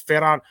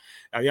προσφέραν,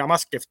 δηλαδή άμα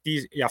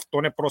σκεφτείς, γι'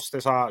 αυτόν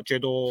πρόσθεσα και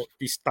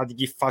τη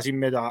στατική φάση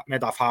με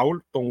τα φάουλ,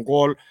 τον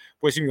γκολ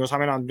που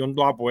σημειώσαμε εναντίον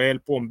του Αποέλ,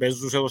 που ο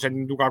Μπέζους έδωσε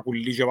του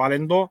Κακουλή και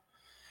βάλεν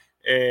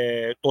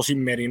το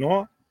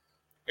σημερινό,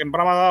 είναι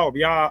πράγματα τα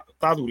οποία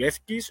τα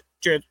δουλεύεις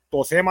και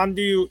το θέμα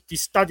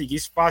της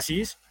στατικής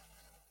φάσης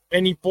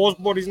είναι πώς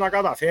μπορείς να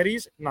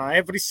καταφέρεις να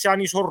έβρεις σε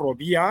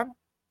ανισορροπία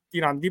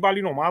την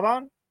αντίπαλη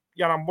ομάδα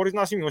για να μπορείς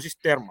να σημειώσεις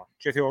τέρμα.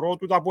 Και θεωρώ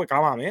ότι τα που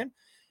έκαναμε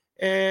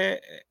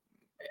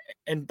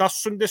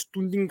εντάσσονται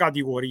στην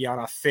κατηγορία,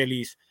 αν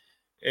θέλεις,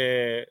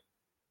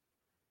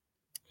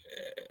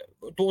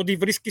 το ότι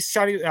βρίσκεις,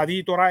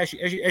 δηλαδή τώρα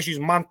έχεις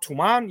man to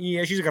man ή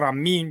έχεις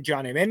γραμμή και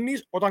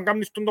ανεβαίνεις, όταν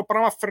κάνεις το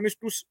πράγμα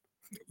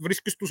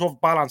βρίσκεις τους off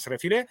balance ρε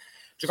φίλε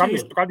και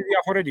κάνεις το κάτι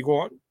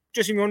διαφορετικό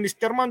και σημειώνεις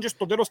τέρμα και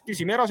στο τέλος της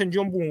ημέρας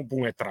εντός που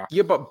μέτρα.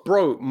 Yeah, but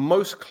bro,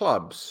 most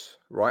clubs,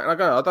 right?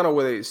 And I don't know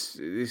whether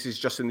this is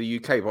just in the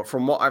UK, but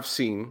from what I've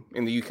seen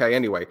in the UK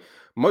anyway,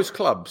 most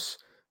clubs,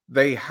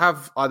 they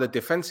have either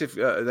defensive,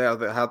 they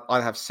either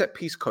have set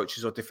piece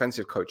coaches or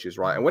defensive coaches,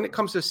 right? And when it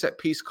comes to a set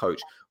piece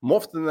coach, more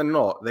often than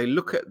not, they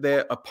look at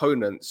their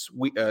opponent's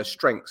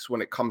strengths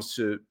when it comes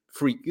to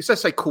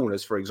let's say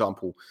corners, for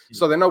example.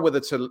 So they know whether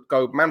to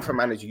go man for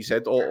man, as you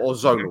said, or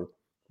zonal,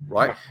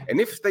 right?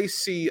 And if they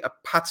see a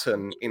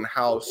pattern in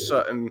how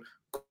certain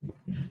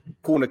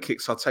corner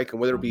kicks are taken,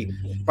 whether it be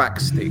back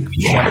stick,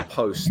 front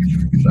post,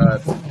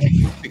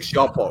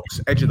 6-yard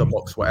box, edge of the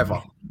box,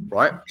 whatever,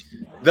 right?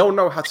 They'll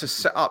know how to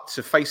set up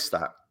to face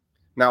that.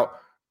 Now,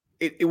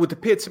 it would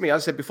appear to me,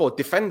 as I said before,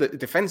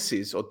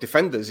 defenses or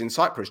defenders in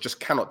Cyprus just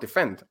cannot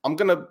defend. I'm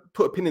going to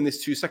put a pin in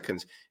this 2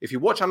 seconds. If you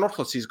watch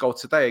Ethnikos' goal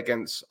today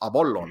against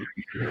Apollon,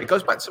 it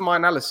goes back to my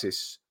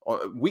analysis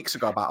weeks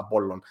ago about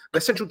Apollon.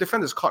 Their central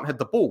defenders can't head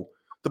the ball.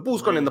 The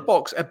ball's gone in the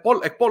box.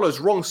 Ekbolo's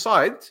wrong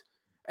side,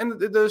 and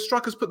the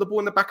strikers put the ball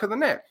in the back of the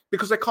net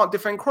because they can't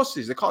defend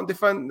crosses. They can't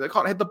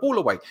head the ball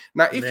away.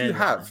 Now, if you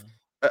have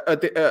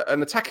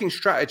an attacking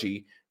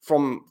strategy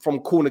from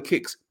corner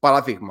kicks,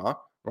 paradigma,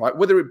 right?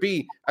 Whether it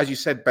be, as you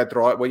said,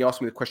 Pedro, when you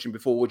asked me the question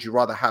before, would you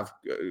rather have,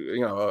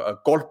 a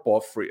golf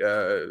ball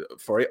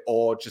for it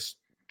or just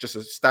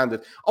a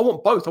standard? I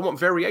want both. I want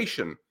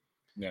variation,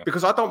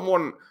 because I don't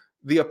want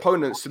the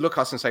opponents to look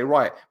at us and say,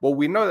 right, well,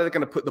 we know that they're going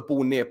to put the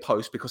ball near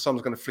post because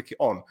someone's going to flick it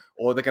on,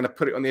 or they're going to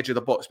put it on the edge of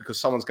the box because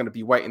someone's going to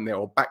be waiting there,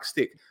 or back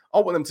stick. I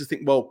want them to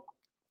think, well,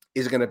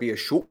 is it going to be a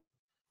short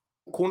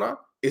corner?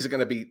 Is it going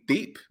to be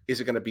deep?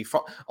 Is it going to be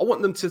front? I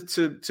want them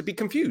to be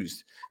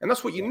confused, and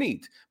that's what you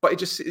need. But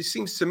it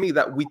seems to me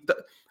that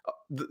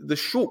the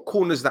short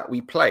corners that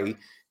we play,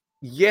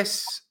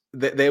 yes,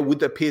 there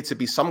would appear to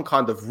be some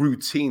kind of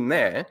routine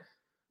there,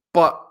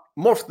 but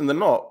more often than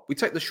not, we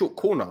take the short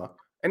corner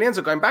and it ends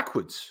up going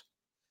backwards,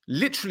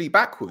 literally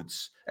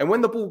backwards. And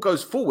when the ball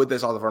goes forward,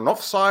 there's either an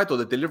offside or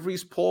the delivery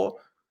is poor.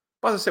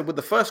 But as I said, with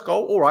the first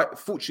goal, all right,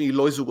 fortunately,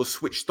 Loizu was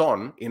switched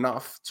on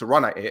enough to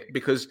run at it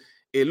because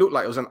it looked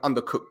like it was an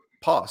undercooked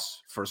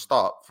pass for a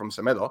start from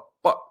Semedo,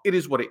 but it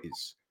is what it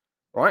is,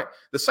 right?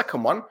 The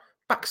second one,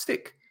 back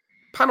stick.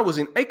 Pana was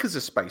in acres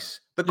of space.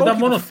 The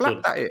goalkeeper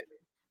flapped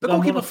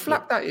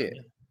at it.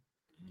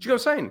 Do you know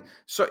what I'm saying?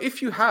 So if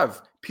you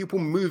have people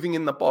moving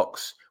in the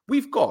box,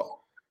 we've got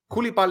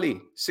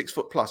Koulibaly, 6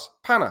 foot plus,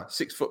 Pana,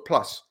 6 foot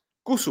plus,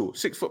 Gusu,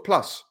 6 foot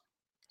plus.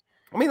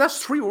 I mean,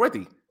 that's 3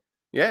 already.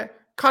 Yeah.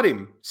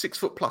 Karim, 6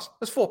 foot plus.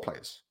 That's 4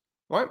 players,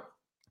 right?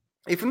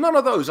 If none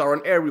of those are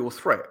an aerial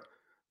threat,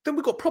 then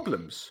we've got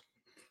problems.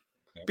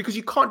 Because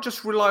you can't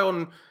just rely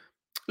on,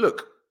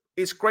 look,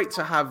 it's great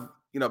to have,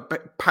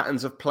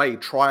 patterns of play,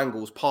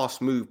 triangles,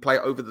 pass, move, play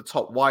over the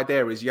top, wide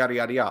areas, yada,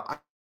 yada,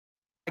 yada.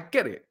 I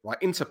get it, right?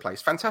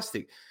 Interplays,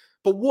 fantastic.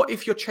 But what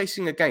if you're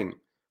chasing a game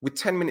with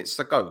 10 minutes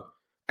to go?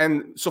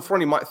 And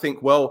Sofroni might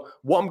think, well,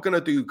 what I'm going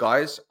to do,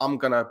 guys, I'm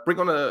going to bring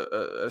on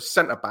a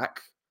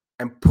centre-back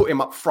and put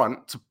him up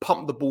front to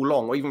pump the ball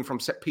long, or even from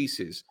set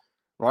pieces,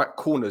 right?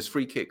 Corners,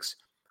 free kicks.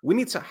 We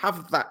need to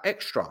have that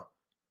extra,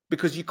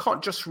 because you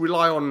can't just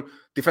rely on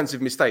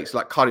defensive mistakes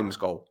like Karim's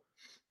goal.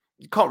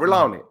 You can't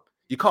rely on it.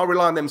 You can't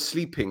rely on them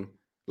sleeping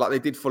like they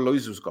did for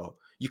Loizu's goal.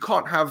 You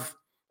can't have,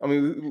 what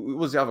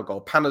was the other goal?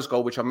 Pana's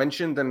goal, which I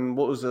mentioned, and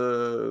who's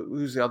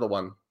the other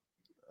one?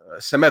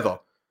 Semedo.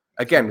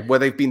 Again, where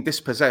they've been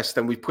dispossessed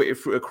and we put it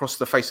through across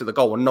the face of the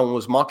goal and no one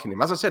was marking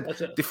him. As I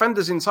said,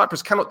 defenders in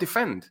Cyprus cannot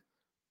defend.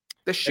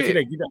 They're shit.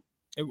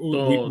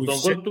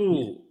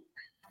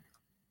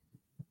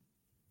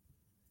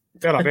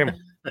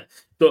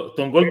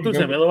 Τον γκολ του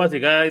Σεμέδο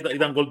βασικά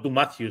ήταν γκολ του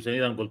Μάθιους, δεν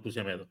ήταν γκολ του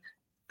Σεμέδο.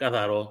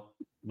 Καθαρό.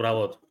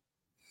 Μπράβο του.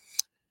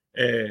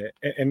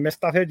 Μες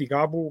τα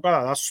θετικά που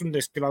κατατάσσονται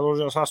στείλα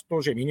σας το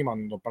και μήνυμα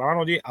το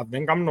πράγμα, ότι αν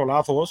δεν κάνω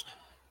λάθος,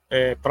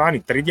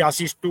 πράγει τρίτη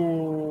ασίστ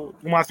του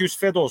Μάθιους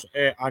φέτος.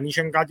 Αν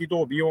είχε κάτι το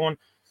οποίο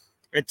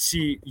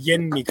έτσι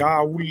γενικά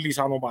όλοι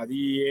σαν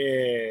οπαδοί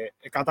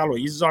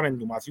καταλογίζαμε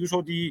του Μάθιους,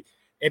 ότι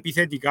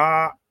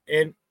επιθετικά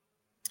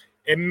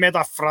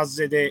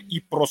μεταφράζεται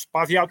η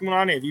προσπάθεια του να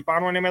ανέβει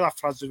πάνω,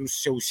 μεταφράζεται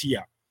σε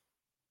ουσία.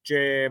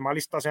 Και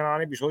μάλιστα σε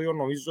έναν επεισόδιο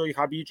νομίζω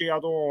είχα πει και για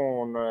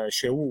τον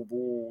Σεού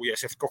που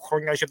σε 2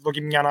 χρόνια είχε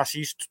δώσει μια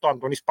ασίστ στο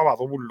Αντώνης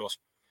Παπαδόπουλος,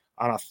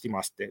 αν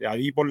θυμάστε.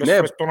 Δηλαδή πολλές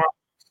φορές το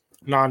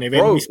να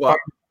ανεβαίνεις πάνω.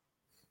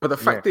 But the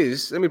fact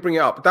is, let me bring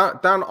it up.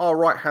 Down our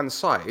right-hand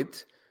side,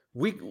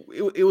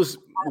 it was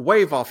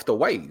wave after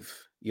wave.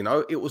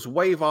 It was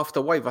wave after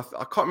wave.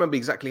 I can't remember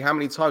exactly how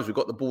many times we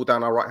got the ball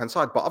down our right-hand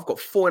side, but I've got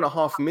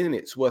 4.5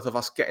 minutes worth of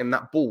us getting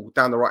that ball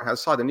down the right-hand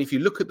side. And if you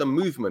look at the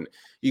movement,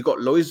 you got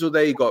Loizu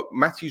there, you got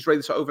Matthews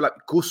ready to overlap,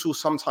 Gusu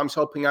sometimes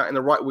helping out in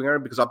the right wing area,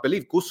 because I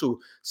believe Gusu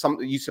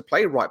used to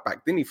play right back,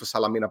 didn't he, for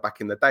Salamina back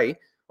in the day,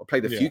 or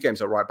played a few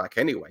games at right back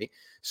anyway.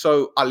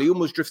 So Alium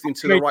was drifting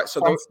to the right. So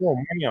as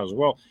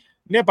well.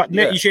 Ναι,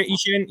 Yeah.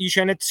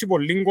 είχε έτσι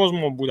πολύ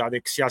κόσμο που τα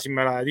δεξιά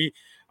σήμερα, δηλαδή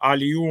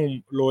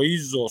Αλιούμ,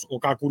 Λοΐζος, ο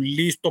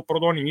Κακουλής το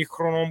πρώτο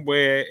ημίχρονο που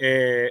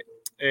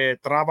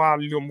τράβα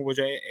λίγο που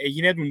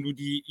έγινε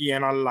τούτη η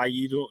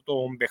εναλλαγή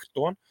των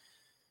παιχτών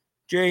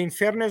και in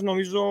fairness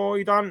νομίζω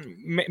ήταν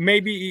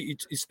maybe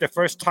it's the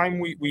first time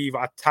we've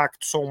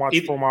attacked so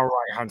much from our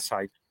right hand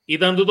side.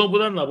 Ήταν τούτο που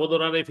ήταν να πω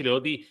τώρα ρε φίλε,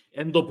 ότι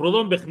εν το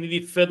πρώτο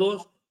παιχνίδι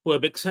φέτος που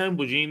έπαιξαμε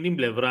από εκείνη την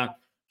πλευρά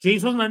και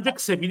ίσως να είναι και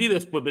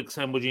ξεπιτίδες που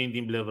έπαιξαμε από εκείνη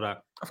την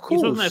πλευρά.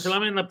 Ίσως να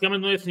θέλαμε να πιάμε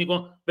τον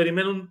εθνικό,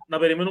 να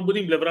περιμένουν από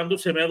την πλευρά του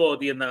σε μέδο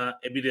ότι να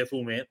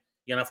επιτεθούμε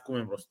για να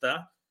βγούμε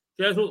μπροστά.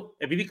 Και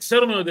επειδή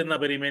ξέρουμε ότι να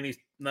περιμένεις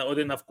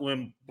ότι να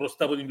βγούμε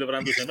μπροστά από την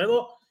πλευρά του σε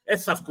μέδο,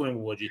 θα βγούμε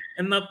από εκεί.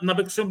 Να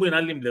παίξουμε από την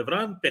άλλη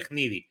πλευρά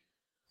παιχνίδι.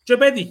 Και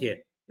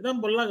πέτυχε. Ήταν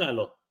πολλά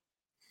καλό.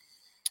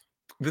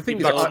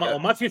 Ο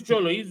Μάθιος και ο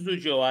Λοΐζου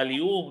και ο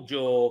Αλιού και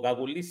ο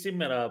Κακουλής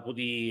σήμερα από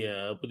τη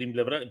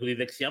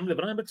δεξιά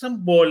πλευρά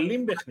έπαιξαν πολύ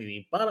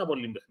παιχνίδι, πάρα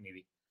πολύ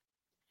παιχνίδι.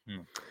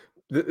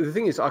 The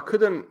thing is, I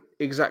couldn't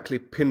exactly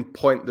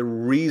pinpoint the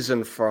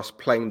reason for us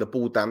playing the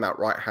ball down that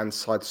right-hand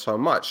side so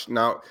much.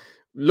 Now,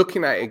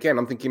 looking at it again,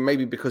 I'm thinking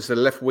maybe because the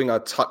left winger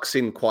tucks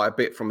in quite a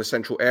bit from a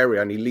central area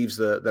and he leaves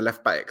the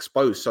left back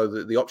exposed, so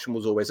that the option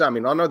was always there. I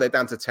mean, I know they're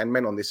down to 10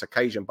 men on this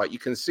occasion, but you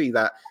can see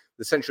that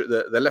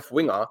the left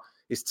winger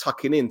is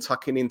tucking in to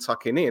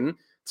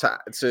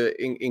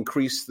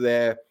increase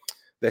their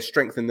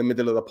strength in the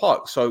middle of the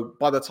park. So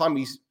by the time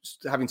he's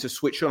having to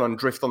switch on and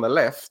drift on the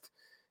left,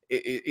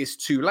 it's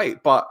too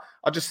late. But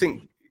I just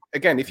think,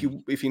 again, if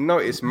you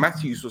notice,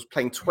 Matthews was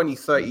playing 20,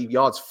 30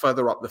 yards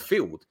further up the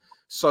field.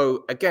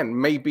 So again,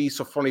 maybe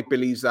Sofroni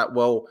believes that,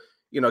 well,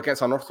 you know,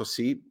 against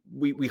Ethnikos,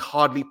 we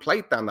hardly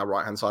played down that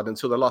right-hand side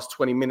until the last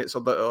 20 minutes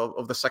of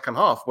the second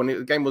half, when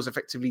the game was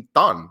effectively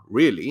done,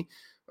 really.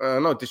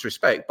 No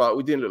disrespect, but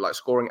we didn't look like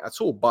scoring at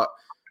all. But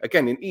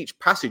again, in each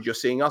passage, you're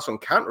seeing us on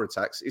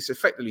counterattacks. It's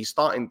effectively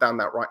starting down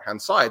that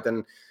right-hand side.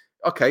 And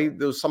okay,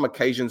 there was some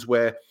occasions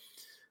where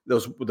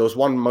there was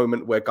one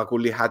moment where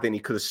Gaguli had it and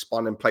he could have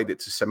spun and played it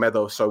to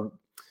Semedo. So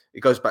it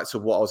goes back to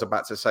what I was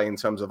about to say in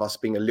terms of us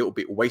being a little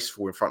bit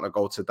wasteful in front of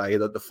goal today,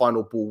 that the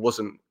final ball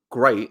wasn't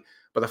great.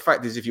 But the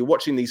fact is, if you're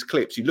watching these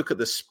clips, you look at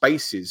the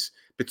spaces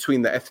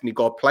between the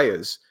Ethnikos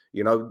players.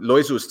 You know,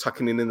 Loiza was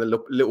tucking in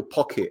the little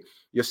pocket.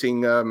 You're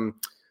seeing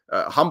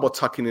Humble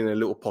tucking in a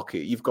little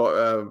pocket. You've got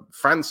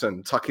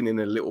Franson tucking in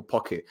a little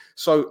pocket.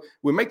 So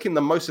we're making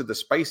the most of the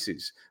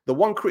spaces. The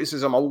one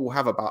criticism I will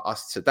have about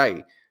us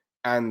today,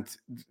 and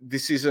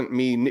this isn't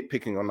me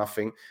nitpicking or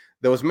nothing,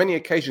 there was many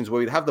occasions where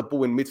we'd have the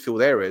ball in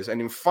midfield areas,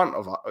 and in front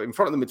of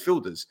the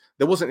midfielders,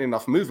 there wasn't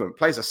enough movement.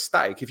 Players are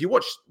static. If you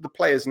watch the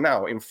players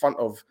now in front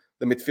of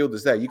the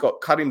midfielders there, you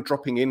got Karim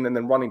dropping in and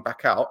then running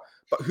back out.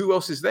 But who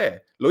else is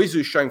there? Loizu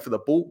is showing for the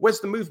ball. Where's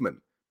the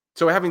movement?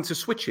 So we're having to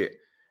switch it.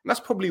 And that's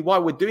probably why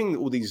we're doing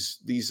all these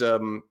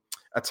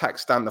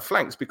attacks down the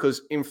flanks,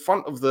 because in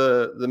front of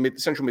the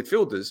central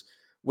midfielders,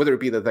 whether it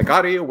be the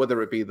Degari or whether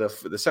it be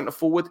the centre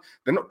forward,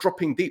 they're not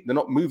dropping deep, they're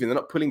not moving,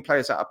 they're not pulling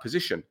players out of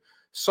position.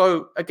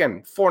 So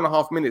again,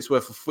 4.5 minutes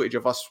worth of footage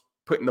of us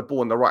putting the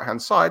ball on the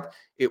right-hand side,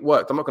 it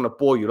worked. I'm not going to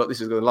bore you. Look,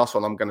 this is the last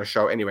one I'm going to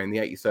show anyway in the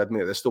 83rd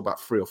minute. There's still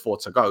about 3 or 4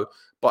 to go.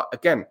 But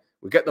again,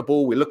 we get the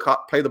ball, we look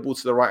up, play the ball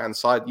to the right-hand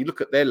side. You look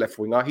at their left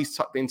winger, he's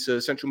tucked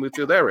into central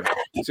midfield area.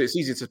 So it's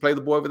easy to play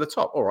the ball over the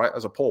top. All right,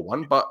 as a poor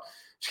one, but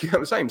you know what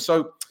I'm saying?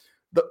 So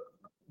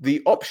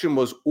the option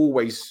was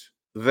always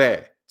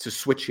there to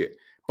switch it.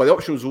 But the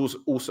option was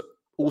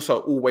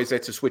also always there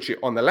to switch it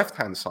on the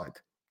left-hand side.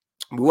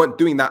 We weren't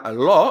doing that a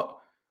lot.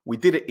 We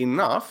did it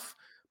enough.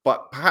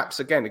 But perhaps,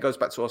 again, it goes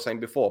back to what I was saying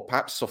before.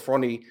 Perhaps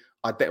Sofroni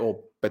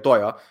or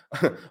Bedoya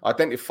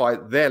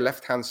identified their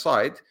left-hand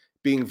side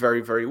being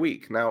very, very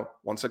weak. Now,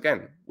 once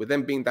again, with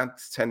them being down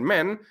to 10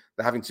 men,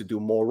 they're having to do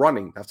more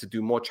running. They have to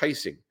do more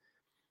chasing.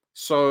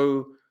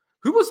 So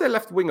who was their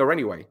left winger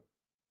anyway?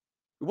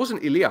 It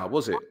wasn't Ilya,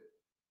 was it?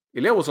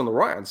 Ilya was on the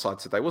right-hand side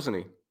today, wasn't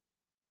he?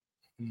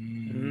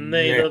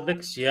 Ναι, ήταν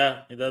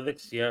δεξιά.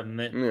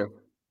 Ναι.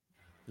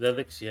 Ήταν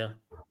δεξιά.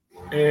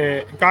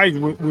 Guys,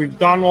 we've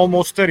done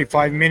almost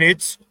 35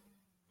 minutes.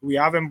 We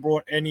haven't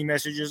brought any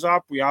messages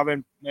up. We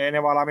haven't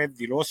έβαλαμε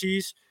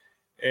δηλώσεις.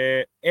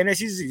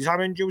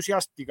 Συζητήσαμε και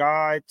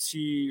ουσιαστικά έτσι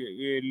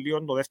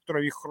λίγο το δεύτερο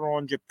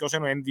ημίχρονο και ποιος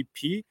είναι ο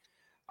MVP.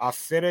 Αν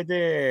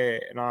θέλετε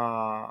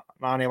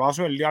να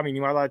ανεβάσουμε λίγα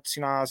μηνύματα έτσι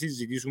να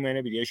συζητήσουμε,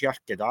 επειδή έχει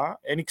αρκετά.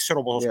 Δεν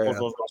ξέρω πόσος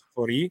κόσμος μας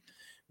θωρεί.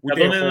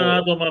 101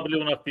 άτομα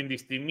πλέον αυτή τη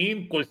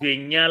στιγμή,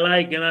 29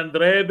 like, έναν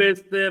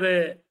τρέπεστε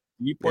ρε.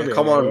 Yeah,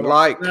 come on,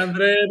 like. And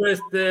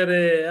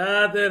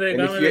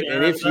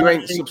if you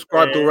ain't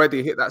subscribed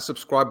already, hit that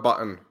subscribe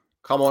button.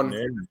 Come on.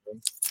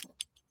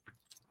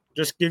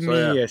 Just give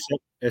me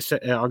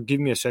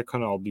give me a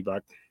second, I'll be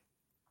back.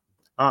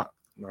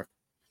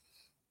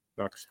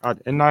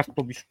 Ένα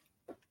έρθω πίσω.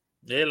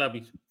 Έλα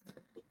πίσω.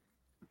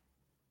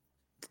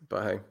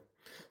 But hey.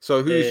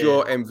 So who's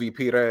your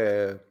MVP,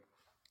 ρε?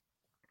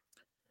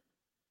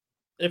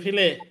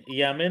 Φίλε,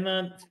 για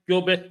μένα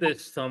δύο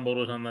παίχτες θα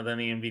μπορούσαν να ήταν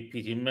οι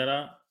MVP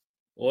σήμερα.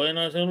 Ο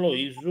ένας είναι ο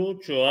Λοΐζου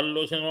και ο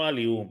άλλος είναι ο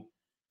Αλιού.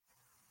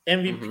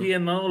 MVP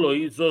είναι ο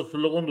Λοΐζος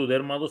λόγω του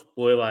τέρματος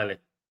που έβαλε.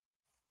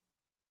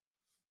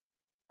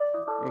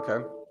 Okay.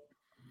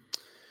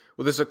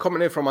 Well, there's a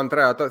comment here from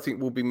Andrea. I don't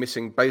think we'll be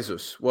missing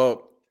Bezos.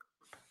 Well,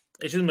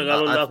 Έχεις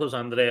μεγάλο λάθος,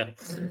 Ανδρέα.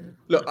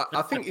 look,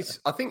 I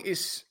think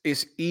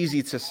it's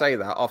easy to say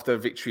that after a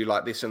victory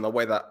like this and the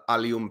way that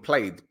Alioum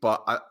played, but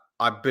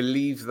I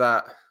believe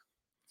that.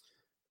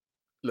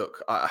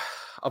 Look,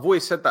 I've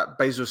always said that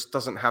Bezos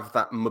doesn't have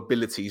that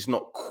mobility. He's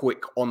not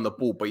quick on the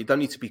ball, but you don't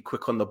need to be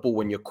quick on the ball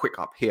when you're quick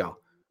up here,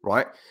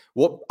 right?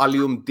 What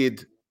Alioum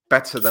did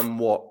better than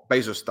what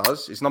Bezos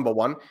does is, number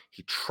one,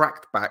 he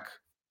tracked back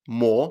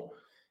more.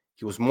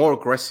 He was more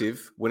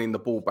aggressive winning the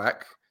ball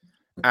back,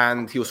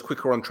 and he was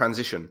quicker on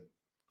transition.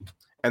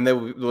 And there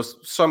was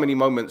so many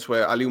moments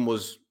where Alioum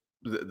was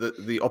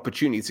the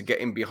opportunity to get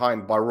in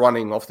behind by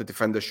running off the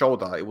defender's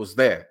shoulder. It was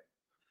there.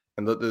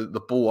 And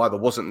the ball either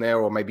wasn't there,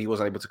 or maybe he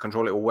wasn't able to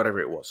control it, or whatever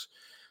it was.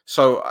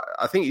 So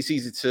I think it's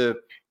easy to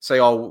say,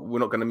 oh, we're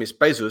not going to miss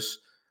Bezos.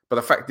 But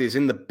the fact is,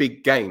 in the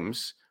big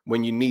games,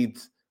 when you need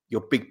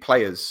your big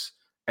players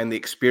and the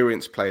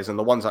experienced players and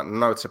the ones that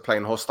know to play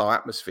in hostile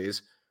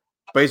atmospheres,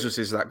 Bezos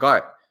is that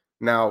guy.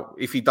 Now,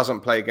 if he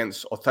doesn't play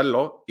against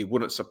Othello, it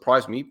wouldn't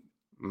surprise me.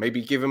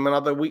 Maybe give him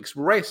another week's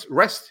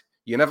rest.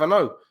 You never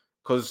know,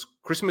 because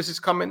Christmas is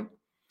coming.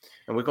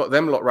 And we've got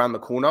them lot around the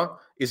corner.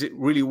 Is it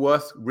really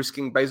worth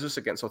risking Bezos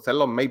against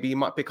Othello? Maybe he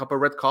might pick up a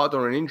red card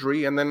or an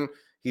injury, and then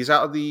he's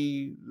out of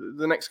the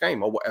next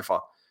game or whatever.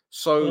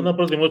 So, να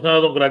προτιμούσα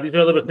να τον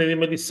κρατήσω το παιχνίδι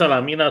με τη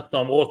Σαλαμίνα στο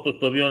Αμόχωστο,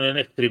 το οποίο είναι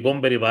εχθρικό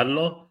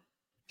περιβάλλον,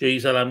 και η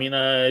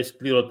Σαλαμίνα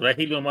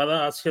σκληροτράχηλη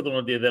ομάδα, άσχετον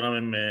ότι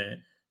δέραμε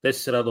με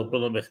 4 το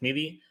πρώτο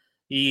παιχνίδι.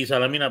 Η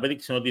Σαλαμίνα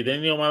απέδειξε ότι δεν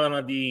είναι η ομάδα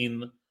να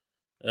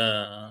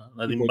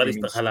την πάρει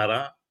στα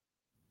χαλαρά.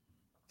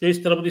 Και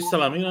ύστερα από τη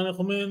Σαλαμίνα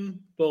έχουμε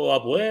το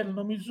ΑΠΟΕΛ,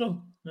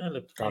 νομίζω.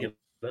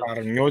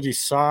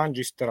 Καρνιώτης σαν και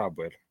ύστερα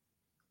ΑΠΟΕΛ.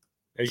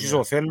 Έχεις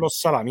ο Θέλος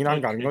Σαλαμίνα,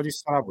 Καρνιώτης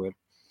σαν ΑΠΟΕΛ.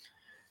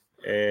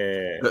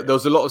 There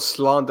was a lot of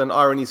slander and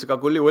irony to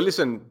Gaguli. Well,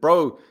 listen,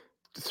 bro,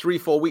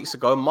 3-4 weeks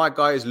ago, my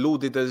guy is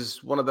lauded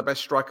as one of the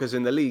best strikers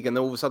in the league, and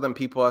then all of a sudden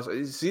people are...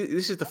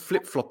 This is the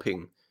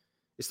flip-flopping.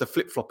 It's the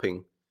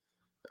flip-flopping.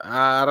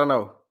 I don't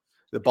know.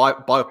 The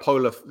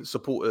bipolar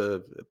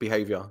supporter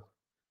behaviour.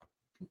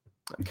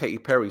 Katy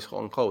Perry's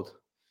hot and cold.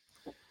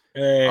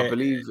 I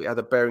believe it had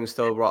a bearing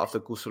still right after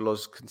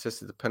Gusulos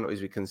contested the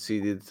penalties we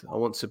conceded. I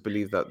want to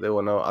believe that there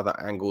were no other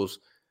angles.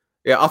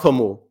 Yeah, I thought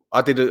more.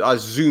 I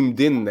zoomed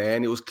in there,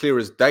 and it was clear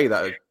as day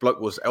that a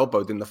bloke was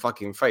elbowed in the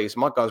fucking face.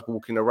 My guy's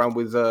walking around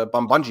with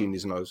bambunji in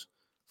his nose.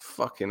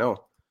 Fucking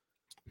hell.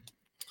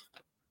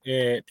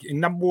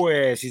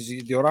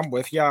 Τη ώρα που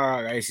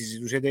έφυγα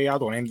συζητούσατε για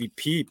τον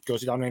MVP.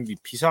 Ποιος ήταν ο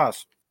MVP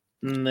σας?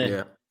 Ναι.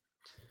 Yeah.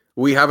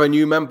 We have a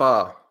new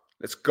member.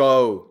 Let's go.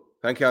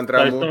 Thank you,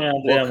 Andrea.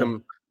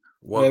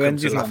 Welcome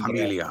to La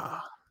Familia.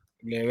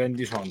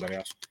 Λεβέντης ο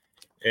Ανδρέας.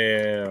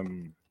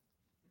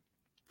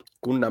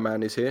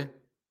 Gunnaman is here.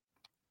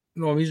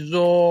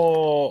 Νομίζω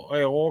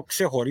εγώ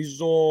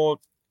ξεχωρίζω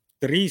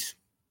 3.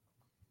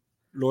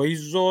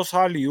 Λοΐζος,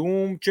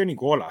 Αλιούμ και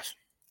Νικόλας.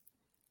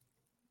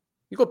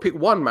 You got to pick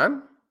one, man.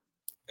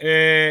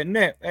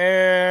 Ναι.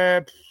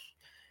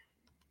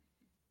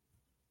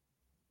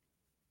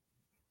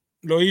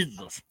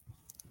 Λοΐζος.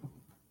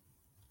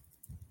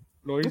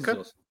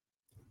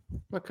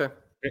 Okay.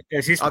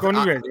 Εσείς τον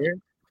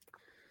είπετε.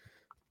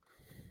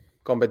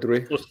 Come on,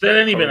 Bedouin. Ο Στέρ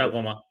δεν είπε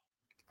ακόμα.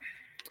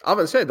 I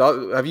haven't said.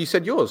 Have you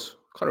said yours?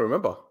 Can't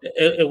remember.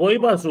 Εγώ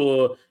είπα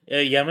σου,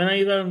 για μένα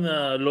ήταν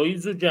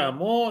Λοΐζο και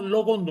Αμό,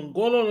 λόγω του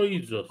γκολ ο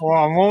Λοΐζος. Ο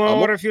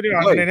Αμό, ρε φίλε,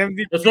 αν είναι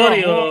MVP.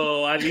 Sorry,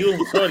 ο Αλιούμ,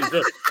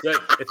 sorry.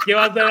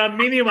 Σκεύαστε ένα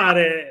μήνυμα,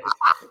 ρε.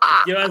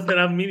 Σκεύαστε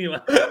ένα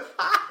μήνυμα.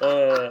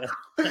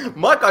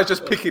 My guy's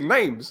just picking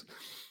names.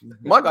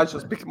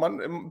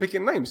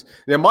 Picking names.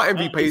 Yeah, my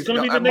MVP is... It's going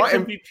to be the next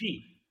MVP.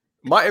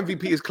 My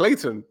MVP is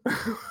Clayton.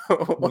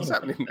 What's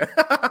happening there?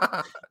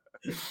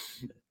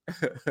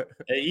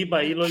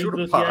 Είπα ή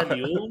Λοΐζος ή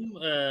Αλιούμ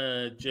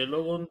και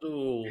λόγω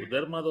του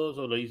τέρματος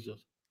ο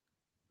Λοΐζος.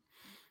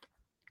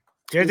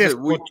 Και τις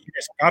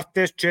κόκκινες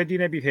κάρτες και την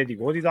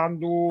επιθετικότητα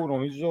του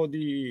νομίζω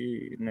ότι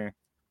ναι.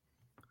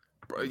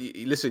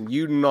 Listen,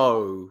 you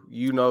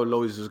know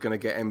Lois is going to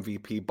get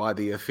MVP by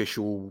the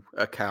official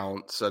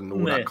accounts and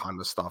all that kind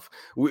of stuff.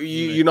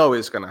 You know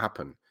it's going to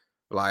happen.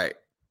 Like,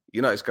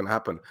 you know it's going to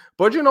happen.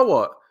 But you know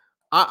what?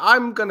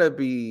 I'm going to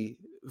be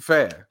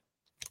fair.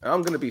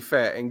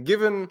 And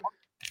given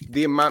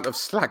the amount of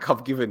slack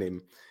I've given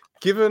him,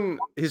 given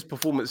his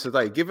performance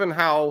today, given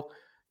how,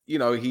 you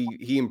know,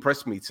 he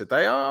impressed me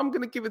today, I'm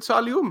going to give it to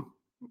Alioum.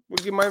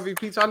 We'll give my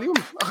MVP to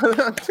Alioum.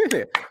 I'm doing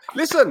it.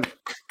 Listen,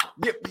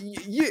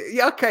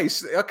 yeah, okay,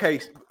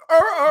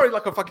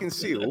 like a fucking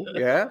seal,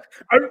 yeah.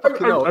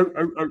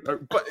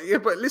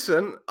 But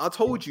listen, I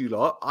told you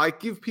lot, I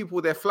give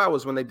people their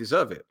flowers when they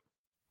deserve it.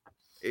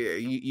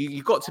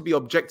 You got to be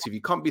objective.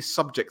 You can't be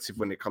subjective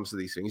when it comes to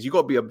these things. You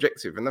got to be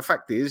objective. And the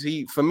fact is,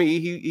 for me,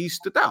 he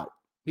stood out.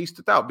 He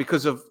stood out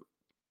because of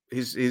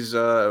his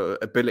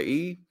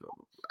ability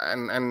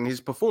and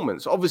his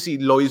performance. Obviously,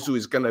 Loizu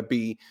is going to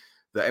be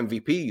the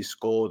MVP. He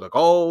scored a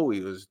goal.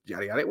 He was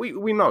yada yada.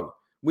 We know.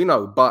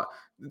 But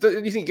do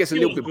you think it gets a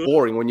little bit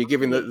boring when you're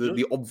giving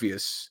the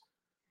obvious?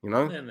 You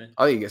know,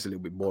 I think it gets a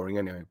little bit boring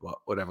anyway. But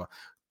whatever.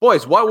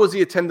 Boys, why was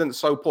the attendance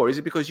so poor? Is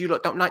it because you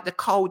lot don't like the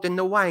cold and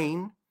the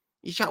rain?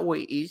 Is that what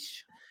it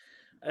is?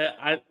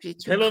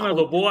 Θέλω να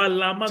το πω,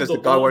 αλλά άμα Just το the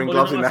guy πω, wearing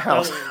gloves in the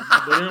house.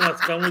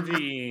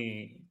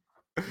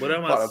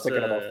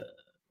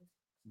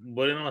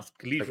 Μπορεί να μας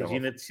κλείσουν,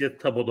 είναι έτσι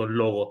από τον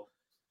λόγο.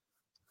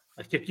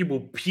 Αρχίζει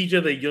που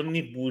πήγε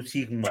τελειώνει που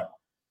σίγμα.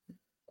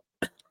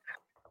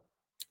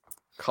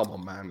 Come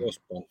on, man.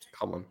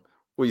 Come on.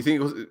 Well, you think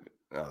it was...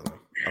 I don't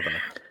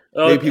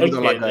know. Maybe people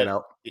don't like going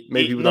out.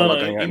 Maybe people don't like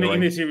going out in the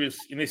rain.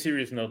 Είναι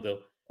serious note, though.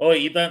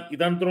 Όχι,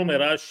 ήταν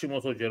τρομερά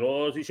άσχημος ο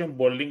καιρός. Είχε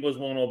πολύ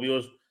κόσμο ο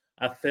οποίος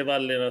αν θα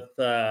έβαλε να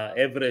θα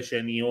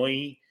έβρεσε ή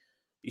όχι.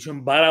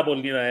 Είχε πάρα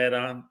πολύ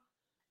αέρα.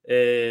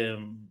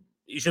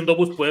 Είχε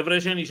τόπους που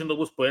έβρεσε, είχε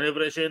τόπους που δεν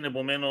έβρεσε.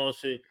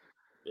 Επομένως,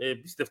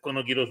 πιστεύω είναι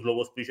ο κύριος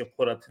λόγος που είχε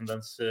poor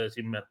attendance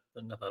σήμερα.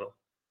 Ήταν καθαρό.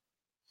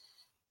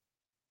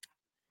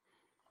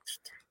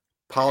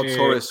 Paul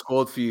Torres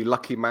scored for you,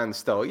 lucky man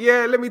still.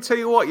 Yeah, let me tell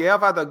you what,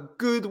 I've had a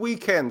good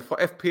weekend for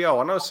FPL.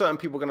 I know certain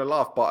people are going to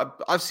laugh,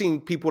 but I've seen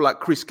people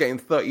like Chris getting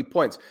 30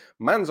 points.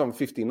 Man's on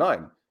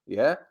 59,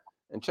 yeah?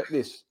 And check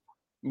this,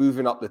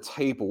 moving up the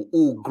table,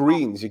 all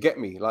greens, you get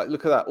me? Like,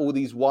 look at that, all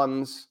these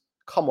ones.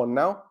 Come on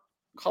now,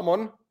 come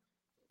on.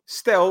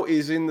 Stel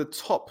is in the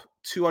top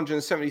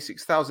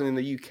 276,000 in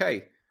the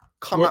UK.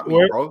 Come at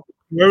me, bro.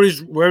 Where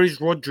is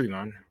Rodri,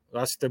 man?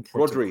 That's the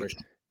important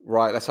question.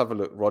 Right, let's have a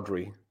look.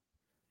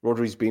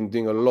 Rodri's been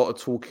doing a lot of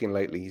talking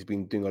lately. He's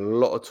been doing a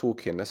lot of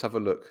talking. Let's have a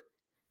look.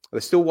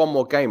 There's still one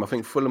more game. I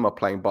think Fulham are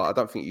playing, but I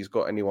don't think he's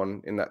got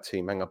anyone in that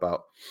team. Hang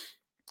about.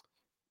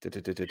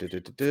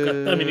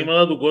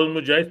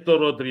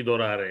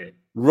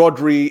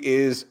 Rodri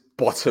is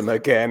bottom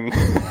again.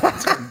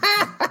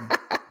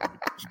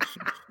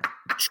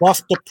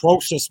 Trust the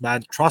process,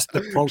 man. Trust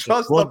the process.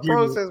 Trust the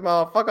process,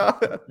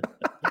 motherfucker.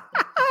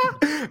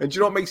 And do you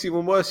know what makes it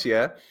even worse?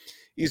 Yeah,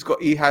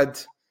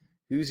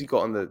 who's he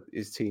got on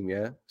his team?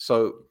 Yeah, so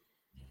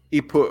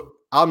he put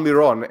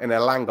Almiron and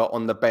Elanga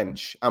on the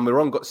bench.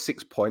 Almiron got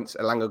 6 points.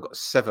 Elanga got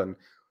 7.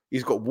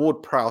 He's got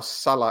Ward-Prowse,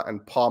 Salah,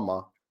 and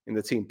Palmer in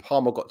the team.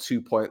 Palmer got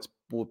 2 points.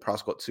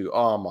 Ward-Prowse got 2.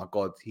 Oh my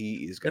God,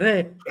 he is going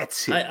to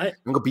get it.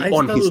 I'm going to be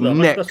on his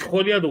neck.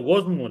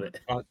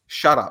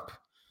 Shut up.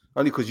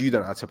 Only because you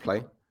don't know how to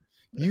play.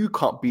 You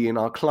can't be in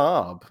our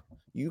club.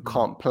 You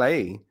can't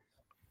play.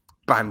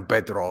 Ban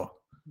Bedro.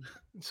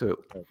 So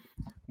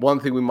one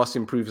thing we must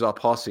improve is our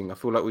passing. I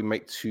feel like we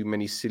make too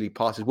many silly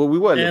passes. Well, we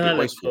were a little bit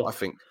wasteful, I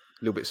think.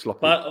 A little bit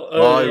sloppy.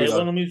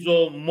 Εγώ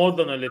νομίζω more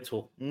than a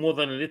little.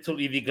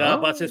 Ειδικά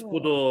passes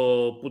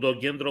που το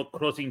κέντρο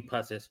crossing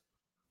passes.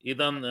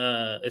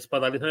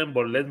 Εσπαταλήσαμε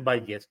πολλές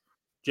μπαγιές.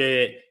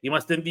 Και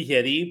είμαστε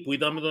τυχεροί που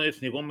ήταν με τον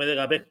Εθνικό με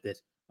 10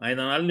 παίκτες. Αν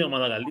ήταν άλλη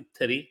ομάδα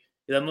καλύτερη,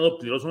 ήταν να το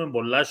πληρώσουμε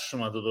πολλά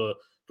σώμα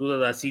τούτα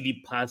τα silly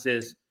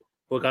passes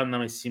που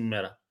κάναμε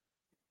σήμερα.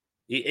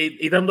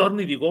 Ήταν το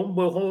αρνητικό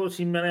που έχω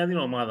σήμερα για την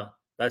ομάδα.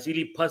 Τα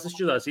silly passes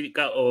και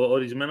τα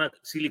ορισμένα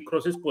silly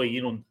crosses που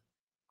έγινουν.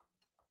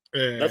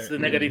 That's the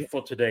negative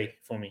for today,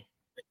 for me.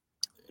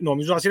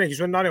 Νομίζω να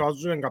συνεχίσουμε να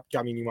ανεβάζουμε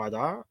κάποια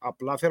μηνύματα.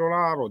 Απλά θέλω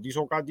να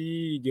ρωτήσω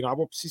κάτι, την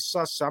άποψη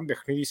σας σε ένα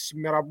παιχνίδι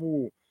σήμερα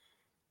που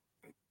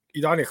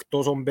ήταν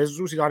εκτός ο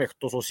Μπέζους, ήταν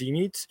εκτός ο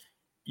Σίμιτς.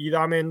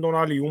 Είδαμε τον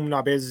Αλιούμ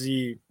να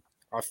παίζει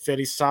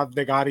αφαίρει σαν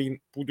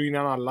δεκάρι που του είναι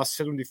να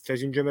αλλάσσεται τη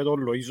θέση και με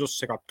τον Λοΐζο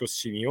σε κάποιο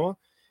σημείο.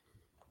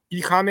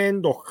 Είχαμε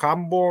τον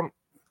Χάμπο,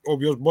 ο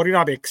οποίος μπορεί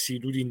να παίξει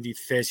τη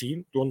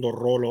θέση, τον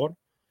ρόλο,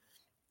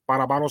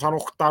 παραπάνω σαν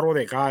οχτάρο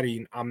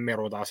δεκάρι, αν με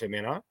ρωτάς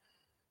εμένα.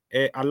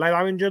 Αλλά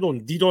είδαμε και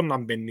τον Τίτο να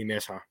μπαίνει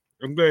μέσα.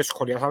 Δεν το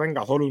σχολιάσαμε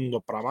καθόλου το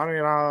πράγμα.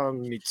 Ένα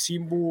μιτσί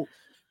που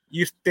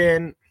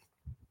ήρθε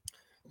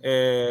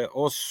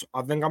ως,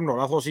 αν δεν κάνω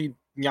λάθος,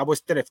 μια από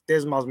τις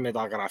τελευταίες μας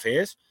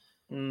μεταγραφές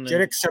και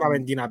δεν ξέραμε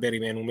τι να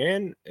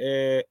περιμένουμε.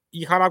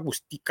 Είχαν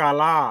ακουστεί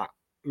καλά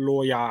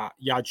λόγια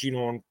για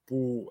εκείνον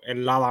που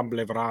Ελλάδα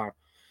πλευρά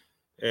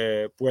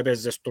που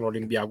έπαιζε στον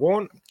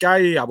Ολυμπιακό. Ποια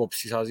είναι η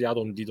άποψη σας για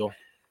τον Τίτο?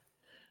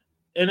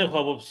 Δεν έχω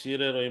άποψη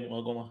ρε ροή μου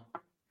ακόμα.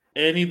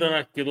 Δεν ήταν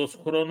αρκετός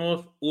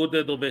χρόνος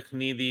ούτε το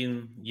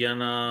παιχνίδι για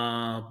να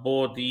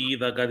πω ότι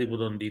είδα κάτι που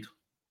τον Τίτο.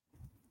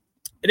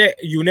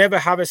 You never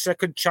have a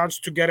second chance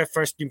to get a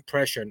first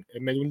impression.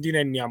 Με την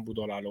έννοια που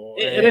το λαλώ.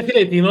 Ρε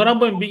φίλε, την ώρα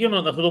που εμπήκε,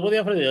 να σου το πω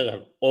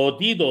διαφορετικά. Ο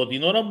Τίτο,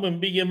 την ώρα που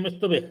εμπήκε μέσα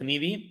στο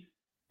παιχνίδι...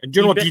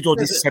 Δεν είναι ο Τίτο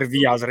της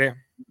Σερβίας, ρε.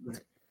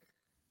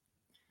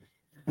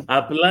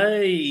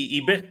 Απλά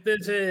οι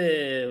παίχτες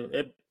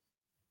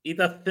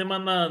ήταν θέμα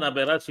να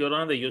περάσει η ώρα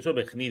να τελειώσει το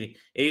παιχνίδι.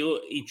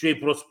 Η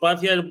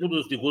προσπάθεια από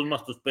τους δικούς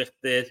μας τους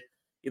παίχτες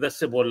ήταν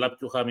σε πολλά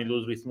πιο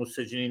χαμηλούς ρυθμούς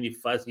σε εκείνη τη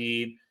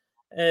φάση.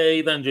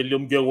 Ήταν και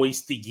λίγο πιο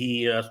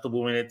εγωιστική, ας το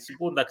πούμε έτσι,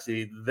 που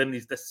εντάξει, δεν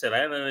είσαι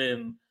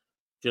 4-1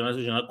 και να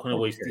είσαι και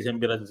εγωιστής, δεν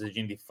πειράζει σε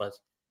εκείνη τη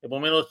φάση.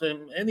 Επομένως,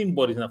 δεν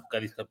μπορείς να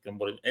βγάλεις κάποιον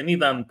μπορεί. Δεν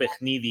ήταν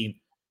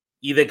παιχνίδι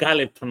ή 10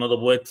 λεπτό, να το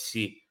πω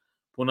έτσι,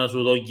 που να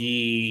σου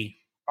δώσει...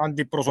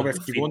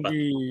 αντιπροσωπευτικών feedback.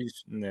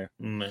 της. Ναι.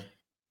 Ναι.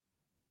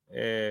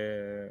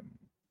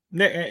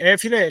 Ναι,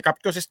 φίλε,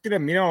 κάποιος έστειλε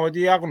μήνυμα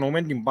ότι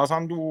αγνοούμε την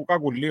πάσα του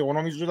Κακουλή. Εγώ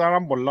νομίζω ήταν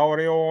ένα πολύ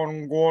ωραίο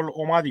γκολ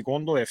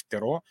ομαδικό το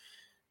δεύτερο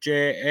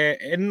και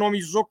δεν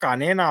νομίζω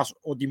κανένας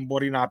ότι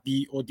μπορεί να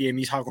πει ότι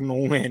εμείς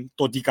αγνοούμε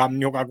το τι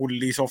κάνει ο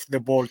Κακουλής off the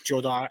ball και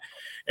όταν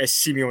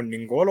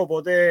σημειώνει γκολ,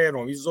 οπότε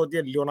νομίζω ότι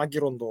είναι λίγο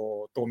άκυρο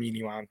το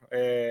μήνυμα.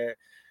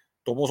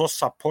 Το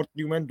πόσο support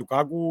διούμε του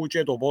Κάκου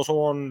και το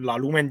πόσο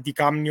λαλούμε τι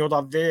κάνει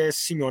όταν δεν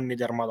σημειώνει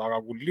τέρματα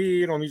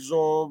Κακουλή,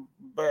 νομίζω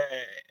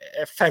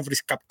θα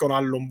βρεις κάποιον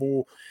άλλον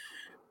που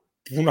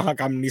να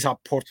κάνει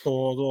support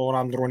τον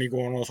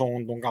ανδρονικό όσο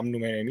τον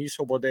κάνουμε εμείς,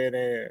 οπότε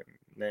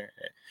ναι.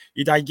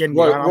 Ήταν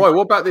γενικά... Roy,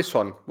 what about this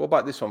one? What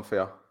about this one for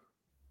you?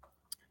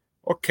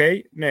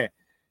 Okay, ναι.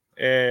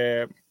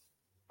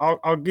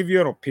 I'll give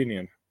you an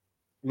opinion.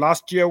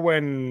 Last year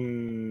when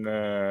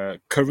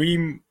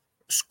Kareem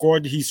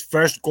scored his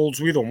first goals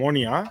with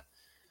Omonoia,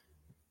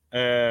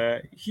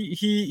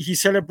 he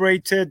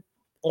celebrated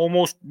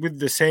almost with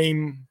the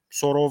same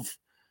sort of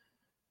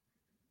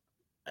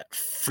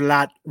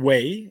flat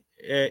way.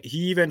 He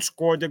even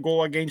scored a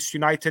goal against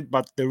United,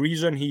 but the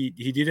reason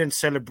he didn't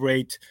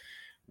celebrate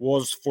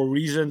was for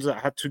reasons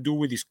that had to do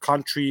with his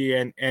country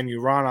and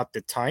Iran at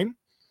the time.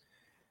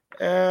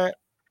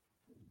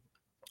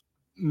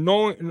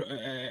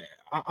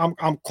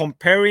 I'm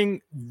comparing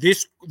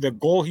the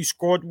goal he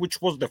scored, which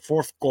was the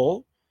fourth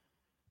goal,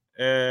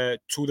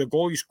 to the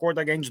goal he scored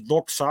against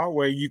Doxa,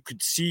 where you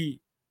could see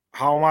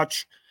how much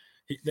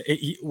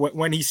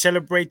when he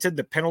celebrated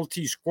the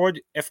penalty he scored,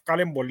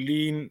 έφκαλε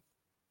πολύ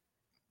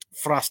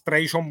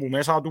frustration που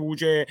μέσα του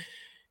και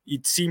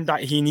it seemed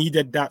that he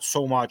needed that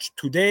so much.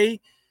 Today,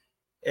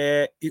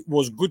 it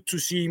was good to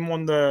see him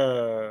on the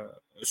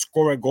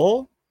score a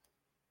goal,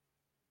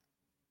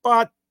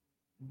 but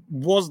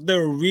was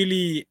there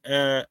really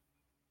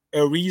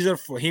a reason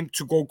for him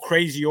to go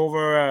crazy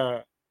over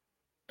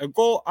a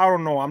goal? I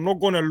don't know. I'm not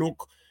going to look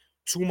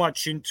too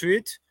much into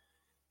it.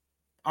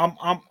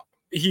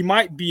 He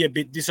might be a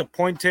bit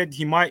disappointed.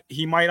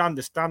 He might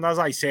understand. As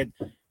I said,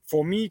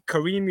 for me,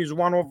 Kareem is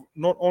one of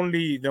not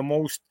only the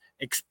most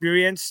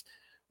experienced,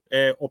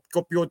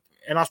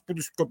 ένας από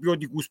τους πιο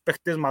ποιοτικούς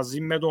παίχτες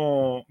μαζί με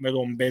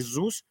τον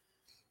Μπεζούς.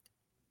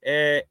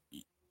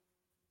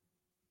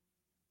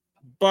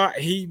 But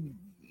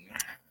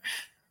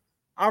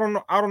I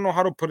don't know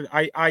how to put it.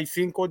 I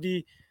think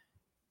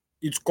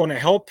it's gonna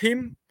help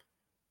him,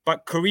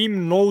 but Kareem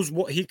knows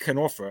what he can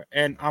offer,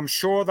 and I'm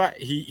sure that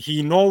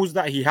he knows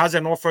that he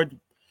hasn't offered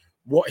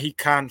what he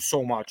can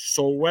so much.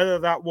 So whether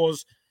that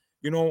was,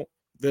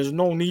 there's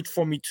no need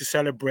for me to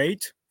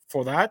celebrate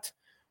for that,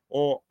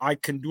 or I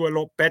can do a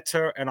lot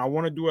better, and I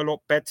want to do a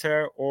lot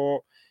better,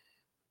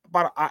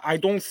 but I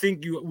don't think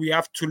we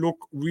have to look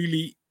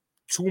really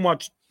too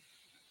much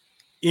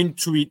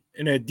into it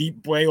in a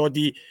deep way, or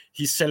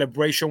his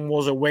celebration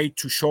was a way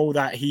to show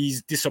that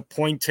he's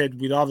disappointed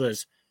with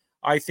others.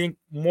 I think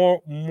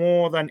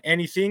more than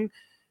anything,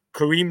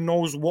 Kareem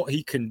knows what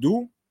he can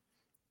do,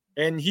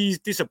 and he's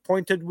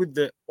disappointed with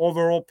the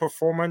overall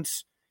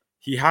performance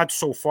he had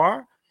so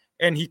far,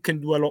 and he can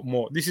do a lot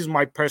more. This is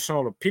my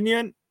personal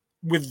opinion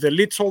with the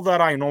little that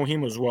I know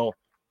him as well.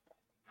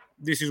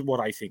 This is what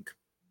I think.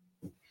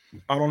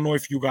 I don't know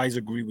if you guys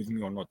agree with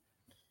me or not.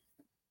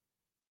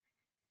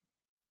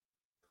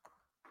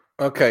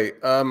 Okay,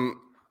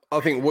 I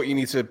think what you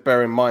need to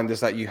bear in mind is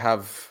that you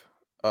have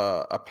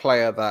a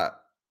player that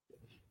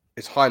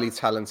is highly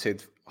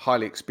talented,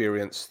 highly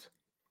experienced,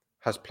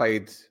 has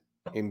played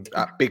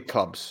at big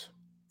clubs.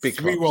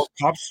 Three World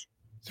Cups.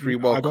 3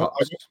 World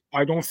Cups.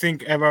 I don't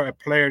think ever a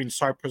player in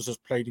Cyprus has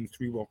played in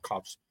 3 World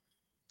Cups.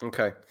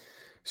 Okay,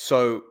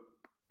 so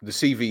the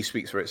CV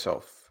speaks for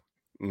itself.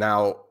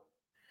 Now,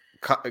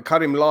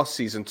 Karim last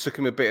season took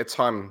him a bit of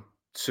time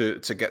to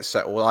get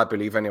settled, I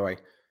believe anyway.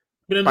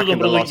 Back in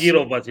the last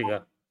year,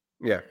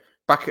 yeah,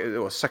 back at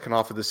the second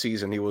half of the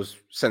season, he was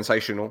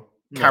sensational,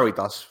 carried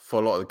us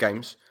for a lot of the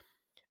games.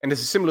 And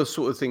it's a similar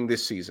sort of thing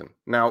this season.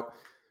 Now,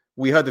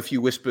 we heard a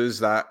few whispers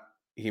that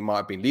he might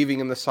have been leaving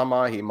in the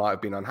summer, he might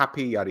have been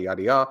unhappy, yada,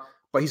 yada, yada,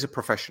 but he's a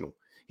professional.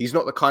 He's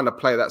not the kind of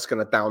player that's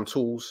going to down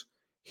tools.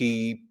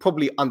 He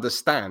probably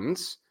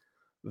understands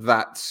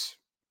that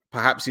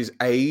perhaps his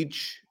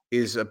age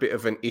is a bit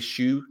of an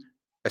issue,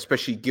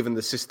 especially given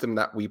the system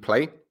that we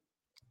play.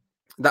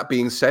 That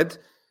being said,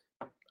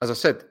 as I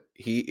said,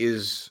 he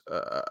is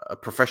a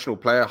professional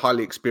player,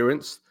 highly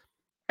experienced,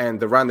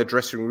 and around the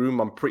dressing room,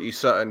 I'm pretty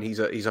certain he's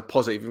a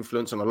positive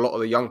influence on a lot of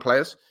the young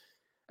players.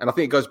 And I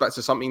think it goes back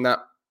to something that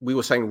we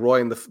were saying,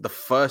 Roy, in the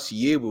first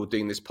year we were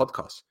doing this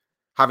podcast.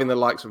 Having the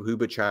likes of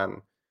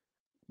Huber-Chan,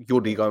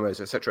 Jordi Gomez,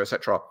 etc.,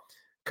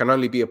 can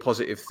only be a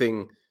positive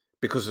thing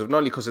not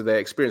only because of their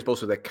experience, but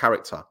also their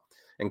character.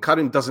 And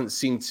Karim doesn't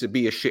seem to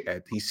be a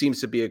shithead. He seems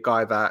to be a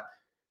guy that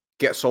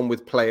gets on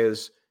with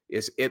players,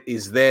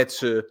 is there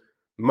to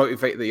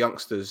motivate the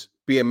youngsters,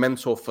 be a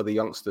mentor for the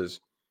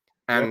youngsters.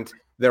 And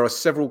there are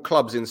several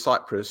clubs in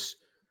Cyprus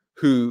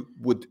who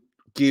would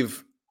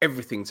give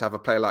everything to have a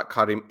player like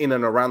Karim in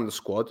and around the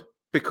squad,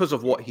 because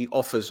of what he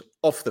offers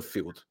off the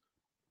field,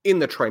 in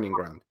the training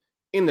ground,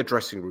 in the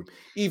dressing room.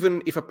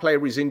 Even if a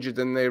player is injured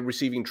and they're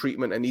receiving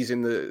treatment and he's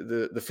in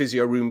the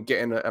physio room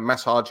getting a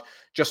massage,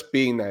 just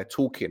being there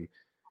talking.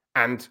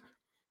 And,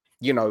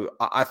 you know,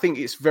 I think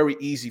it's very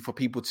easy for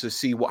people to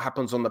see what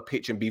happens on the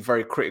pitch and be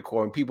very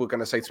critical. And people are going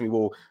to say to me,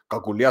 well,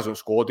 Gaguli hasn't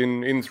scored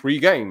in 3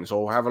 games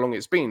or however long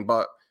it's been,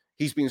 but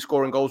he's been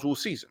scoring goals all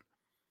season.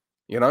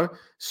 You know,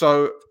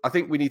 so I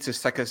think we need to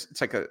take a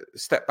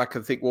step back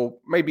and think, well,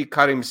 maybe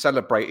Karim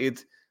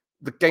celebrated.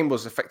 The game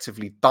was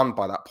effectively done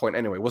by that point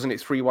anyway. Wasn't it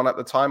 3-1 at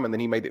the time? And then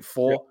he made it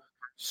 4. Yeah.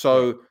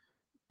 So, yeah.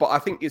 But I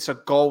think it's a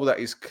goal that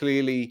is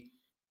clearly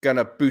going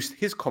to boost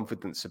his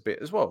confidence a bit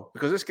as well.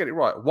 Because let's get it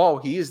right. While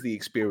he is the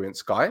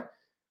experienced guy,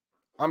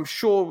 I'm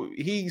sure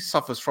he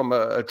suffers from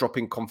a drop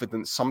in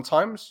confidence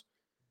sometimes.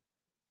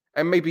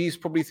 And maybe he's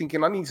probably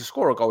thinking, I need to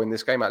score a goal in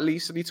this game at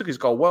least. And he took his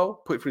goal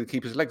well, put it through the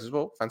keeper's legs as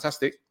well.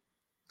 Fantastic.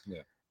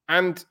 Yeah.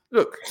 And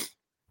look,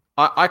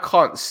 I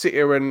can't sit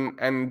here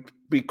and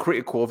be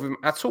critical of him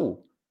at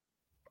all.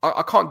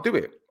 I can't do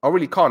it. I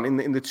really can't.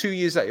 In the 2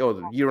 years or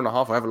the year and a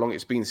half, however long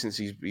it's been since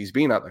he's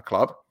been at the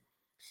club,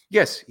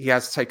 yes, he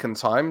has taken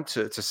time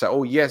to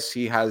settle. Yes,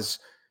 he has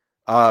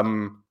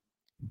been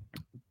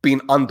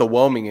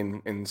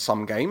underwhelming in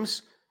some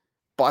games.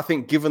 But I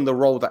think given the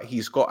role that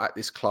he's got at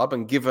this club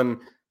and given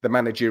the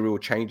managerial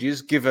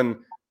changes,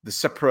 given the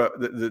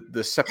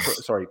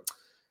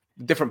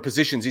different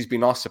positions he's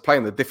been asked to play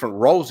and the different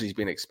roles he's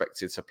been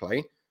expected to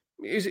play,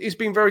 it's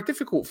been very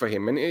difficult for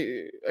him. And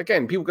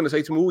again, people are going to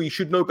say to me, "Oh, he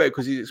should know better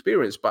because he's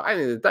experienced." But at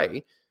the end of the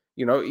day,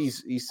 you know,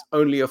 he's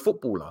only a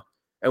footballer,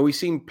 and we've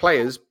seen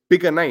players,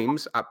 bigger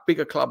names at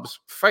bigger clubs,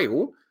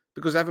 fail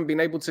because they haven't been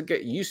able to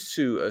get used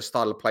to a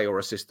style of play or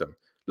a system.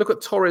 Look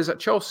at Torres at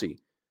Chelsea.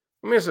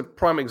 I mean, it's a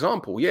prime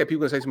example. Yeah,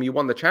 people are going to say to me, "You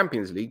won the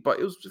Champions League," but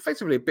it was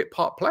effectively a bit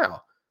part player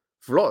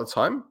for a lot of the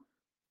time.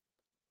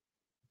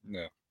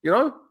 Yeah, you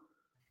know.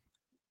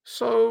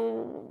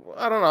 So,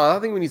 I don't know. I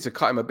think we need to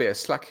cut him a bit of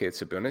slack here,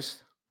 to be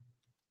honest.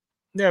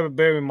 Yeah, but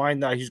bear in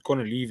mind that he's going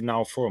to leave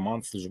now for a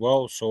month as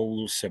well. So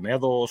will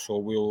Semedo, so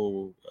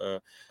will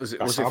was it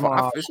for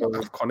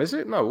AFCON, is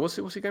it? No, what's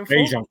he going for?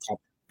 Asian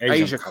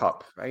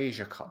Cup.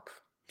 Asia Cup.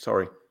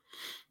 Sorry.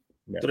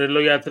 Yeah,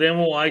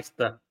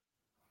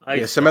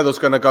 Semedo's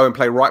going to go and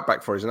play right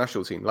back for his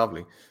national team.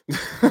 Lovely.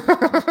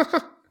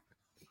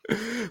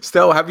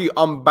 Still, have you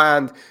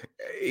unbanned?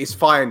 It's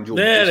fine, George.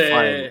 It's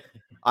fine.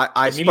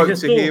 I spoke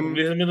to him.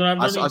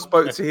 I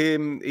spoke to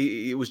him.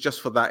 It was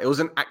just for that. It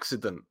was an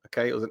accident.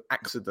 Okay, it was an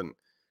accident.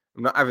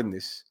 I'm not having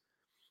this.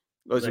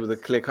 Those were the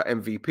clear-cut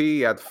MVP.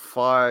 He had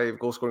 5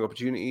 goal-scoring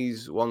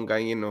opportunities, 1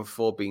 going in and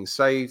 4 being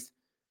saved.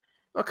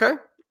 Okay,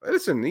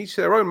 listen, each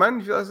their own,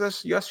 man.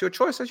 That's your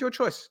choice. That's your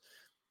choice.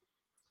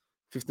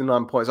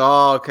 59 points.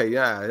 Oh, okay,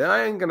 yeah.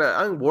 I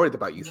ain't worried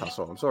about you,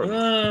 Tasso. I'm sorry.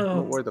 I'm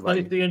not worried about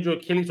you.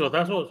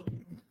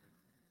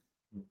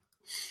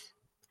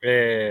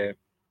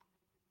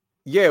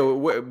 Yeah,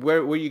 where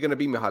are you going to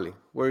be, Mihaly?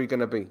 Where are you going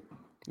to be?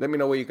 Let me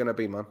know where you're going to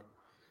be, man.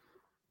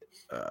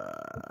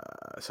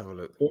 Let's have a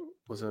look.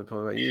 What's the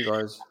point about you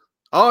guys?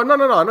 Oh, no.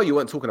 I know you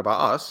weren't talking about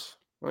us.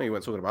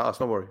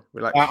 Don't worry.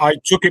 Relax. I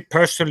took it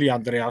personally,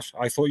 Andreas.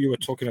 I thought you were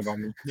talking about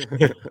me.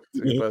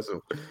 Too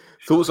personal.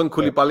 Thoughts on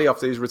Koulibaly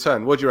after his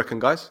return? What do you reckon,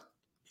 guys?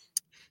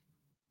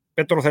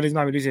 Πέτρο, θέλεις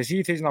να μιλήσεις εσύ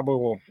ή θέλεις να πω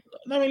εγώ?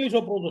 Να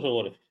μιλήσω πρώτος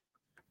εγώ, ρε.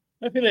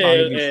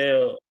 Φίλε,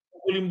 ο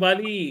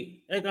Koulibaly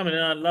έκαμε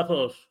ένα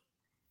λάθος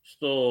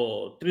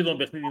στο τρίτο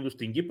παιχνίδι του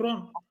στην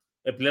Κύπρο,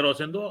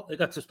 επλήρωσε το,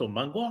 έκατσε στον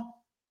πάγκο,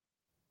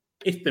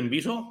 ήρθε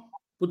πίσω,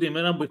 που τη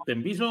μέρα που ήρθε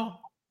πίσω,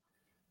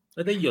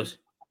 τελειώσει.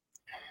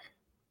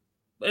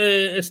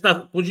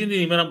 Που την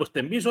ημέρα που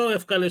ήρθε πίσω,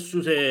 έφκαλε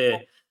στους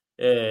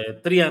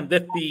 3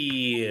 αντέφτη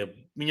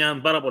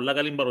μια πάρα πολλά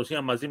καλή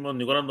παρουσία μαζί με τον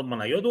Νικόλα τον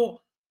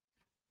Παναγιώτου,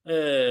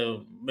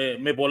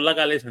 με πολλά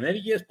καλές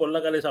ενέργειες,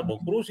 πολλά καλές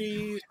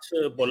αποκρούσεις,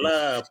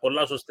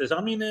 πολλά σωστές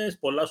άμυνες,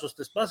 πολλά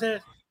σωστές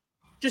πάσες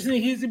και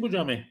συνεχίζει που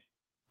τζάμε.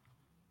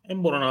 Δεν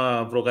μπορώ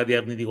να βρω κάτι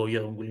αρνητικό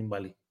για τον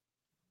Koulibaly.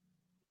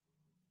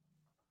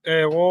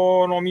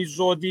 Εγώ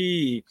νομίζω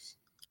ότι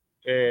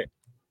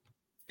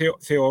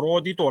θεωρώ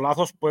ότι το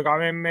λάθος που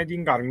έκαμε με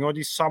την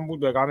Καρμιώτισσα που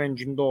το έκαμε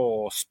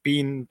το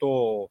spin,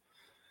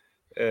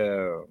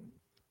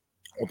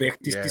 ο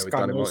παίκτης της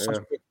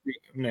Καρμιώτισσας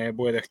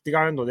που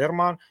εδεχτήκαμε το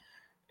τέρμα,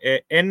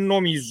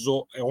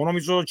 εγώ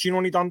νομίζω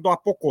ότι ήταν το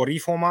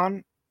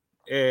αποκορύφωμα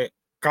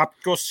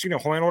κάποιος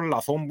συνεχόμενο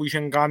λαθών που είχε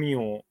κάνει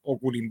ο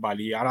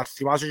Koulibaly. Άρα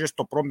θυμάσαι και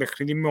στο πρώτο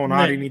παιχνίδι με ο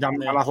Άρην ήταν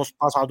μια λάθος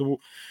πάσα του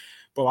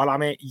που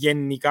βάλαμε,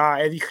 γενικά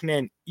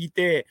έδειχνε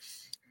είτε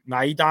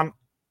να ήταν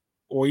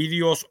ο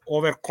ίδιος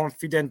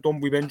overconfident που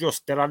είπαν και ο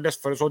Στέλλαλες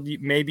φορές ότι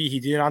maybe he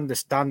didn't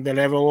understand the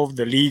level of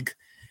the league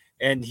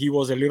and he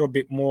was a little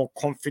bit more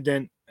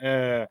confident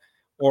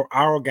or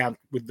arrogant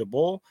with the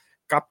ball.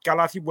 Κάποια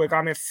λάθη που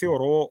έκαμε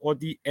θεωρώ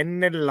ότι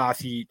είναι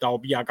λάθη τα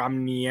οποία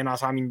κάνει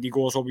ένας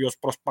αμυντικός ο οποίος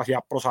προσπαθεί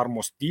να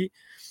προσαρμοστεί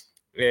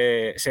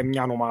σε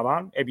μια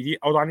ομάδα, επειδή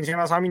όταν είσαι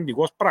ένας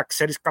αμυντικός πρέπει να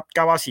ξέρεις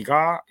κάποια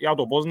βασικά για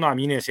το πώς να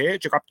μείνεσαι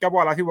και κάποια από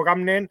τα λάθη που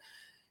έκαμε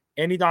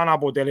δεν ήταν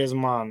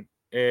αποτέλεσμα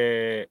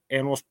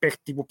ενός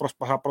παίχτη που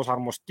προσπαθά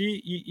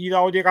προσαρμοστεί,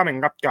 είδα ότι έκαμε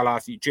κάποια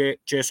λάθη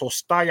και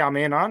σωστά για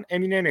μένα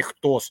έμεινε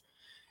εκτός.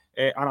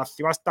 Αν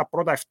θυμάστε τα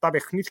πρώτα 7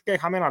 παιχνίδια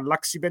είχαμε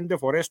αλλάξει 5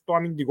 φορές το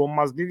αμυντικό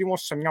μας δίδυμο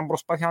σε μια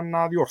προσπάθεια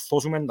να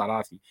διορθώσουμε τα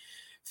λάθη.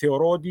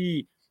 Θεωρώ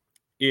ότι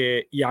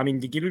η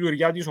αμυντική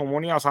λειτουργία της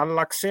Ομόνοιας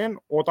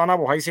άλλαξε όταν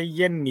αποφάσισε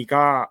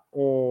γενικά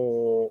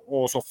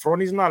ο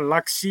Σοφρόνης να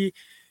αλλάξει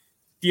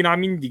την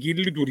αμυντική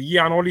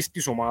λειτουργία όλης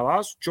της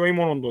ομάδας και όχι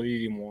μόνο το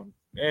δίδυμο.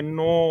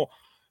 Ενώ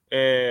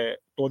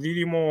το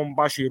δίδυμο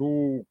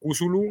Μπασιρού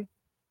Κούσουλου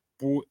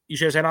που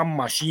είχε σε ένα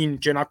machine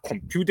και ένα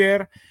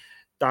computer,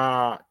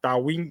 τα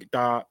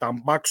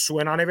back σου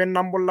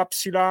ανέβαιναν πολλά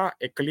ψηλά,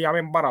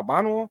 εκλείαμε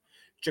παραπάνω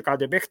και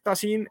κατ'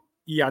 επέκταση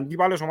οι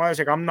αντίπαλες ομάδες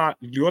έκαναν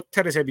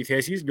λιότερες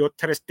επιθέσεις,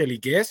 λιότερες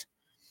τελικές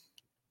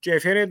και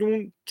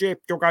φέρετουν και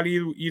πιο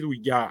καλή η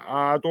δουλειά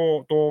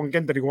των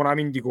κεντρικών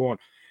αμυντικών.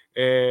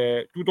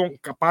 Τούτον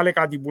πάλι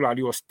κάτι που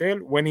λέει ο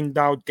Στέλ, when in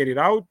doubt, get it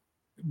out.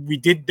 We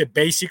did the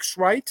basics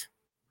right.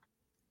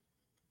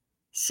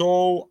 So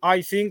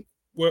I think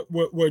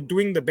we're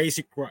doing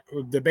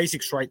the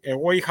basics right.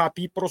 Εγώ είχα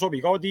πει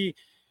προσωπικά ότι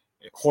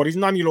χωρίς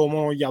να μιλώ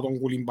μόνο για τον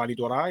Κουλιμπαλί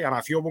τώρα, για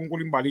να φύγω από τον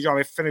Κουλιμπαλί και να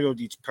με φαίνεται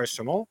ότι it's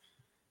personal,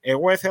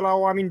 εγώ ήθελα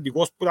ο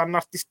αμυντικός που ήταν να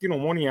έρθει στην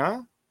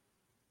Ομόνια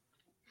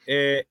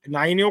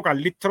να είναι ο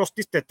καλύτερος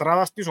της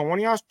τετράδας της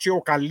Ομόνιας και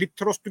ο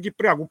καλύτερος του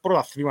Κυπριακού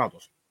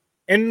πρωταθλήματος.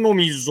 Εν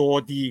νομίζω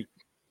ότι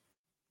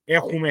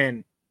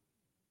έχουμε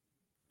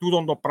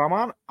τούτον το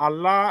πράγμα,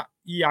 αλλά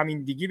η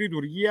αμυντική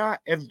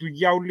λειτουργία είναι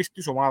δουλειά όλης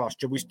της ομάδας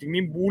και από τη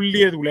στιγμή που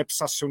όλοι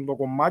δουλέψαν σε αυτό το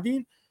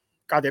κομμάτι,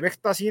 κατ'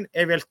 επέκταση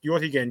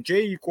ευελτιώθηκε και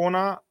η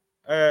εικόνα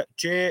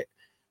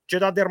και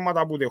τα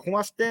τέρματα που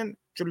δεχόμαστε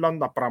και όλα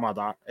τα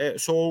πράγματα.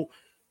 So,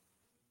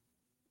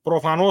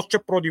 προφανώς και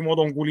προτιμώ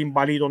τον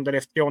Κουλιμπαλί των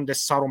τελευταίων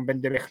 4-5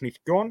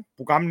 παιχνιδιών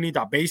που κάνει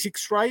τα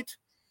basics right.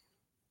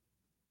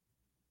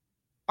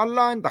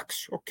 Αλλά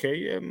εντάξει, οκ,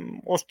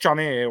 ως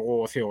τσάμε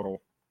εγώ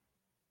θεωρώ.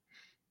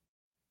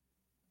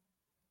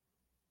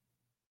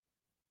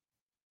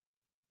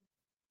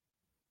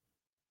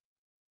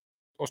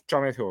 Ως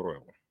τσάμε θεωρώ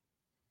εγώ.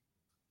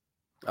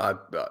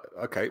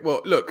 Okay,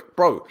 well, look,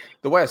 bro,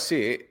 the way I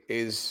see it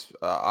is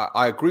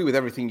I agree with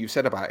everything you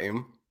said about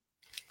him.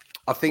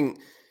 I think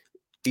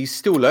he's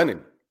still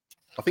learning.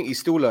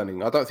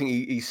 I don't think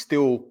he's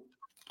still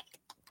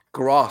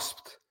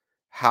grasped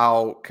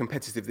how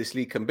competitive this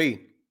league can be.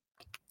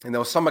 And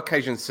there were some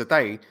occasions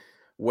today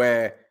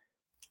where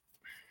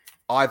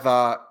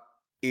either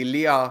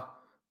Ilya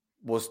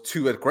was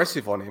too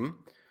aggressive on him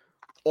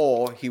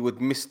or he would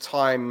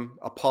mistime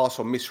a pass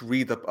or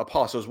misread a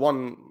pass. There was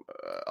one,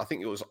 I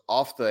think it was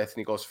after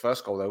Ethnikos'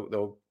 first goal, they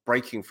were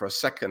breaking for a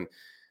second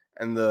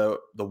and the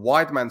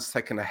wide man's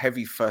taken a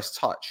heavy first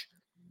touch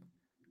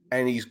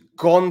and he's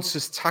gone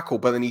to tackle,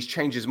 but then he's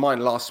changed his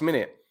mind last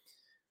minute.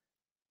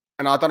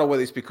 And I don't know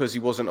whether it's because he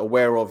wasn't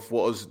aware of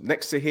what was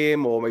next to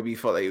him or maybe he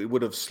thought that it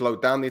would have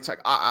slowed down the attack.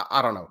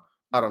 I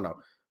don't know.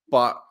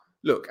 But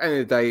look, at the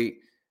end of the day,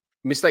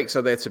 mistakes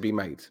are there to be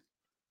made,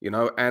 you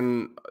know,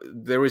 and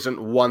there isn't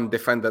one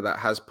defender that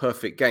has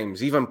perfect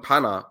games. Even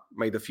Pana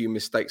made a few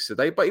mistakes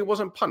today, but he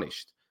wasn't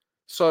punished.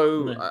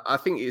 So no. I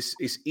think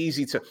it's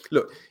easy to...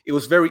 Look, it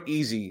was very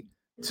easy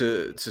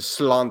to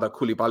slander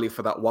Koulibaly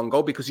for that one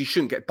goal because he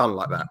shouldn't get done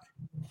like that.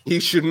 He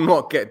should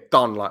not get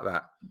done like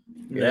that.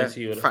 Yeah,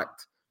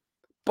 fact.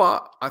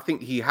 But I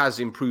think he has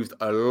improved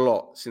a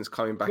lot since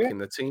coming back in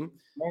the team.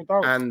 No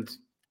doubt. And,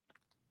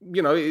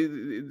 you know,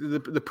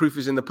 the proof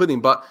is in the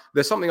pudding. But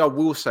there's something I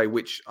will say,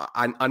 which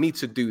I need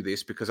to do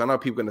this because I know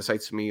people are going to say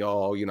to me,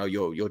 oh, you know,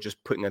 you're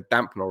just putting a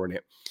dampener on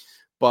it.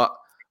 But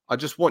I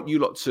just want you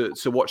lot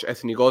to watch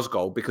Ethnikos'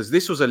 goal because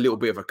this was a little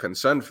bit of a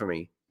concern for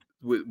me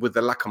with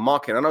the lack of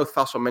marking. I know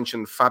Thasso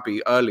mentioned Fabi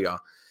earlier,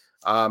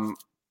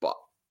 but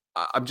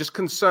I'm just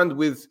concerned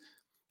with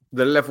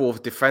the level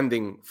of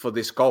defending for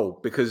this goal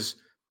because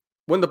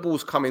when the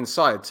balls come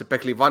inside to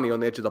Beklivani on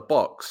the edge of the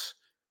box,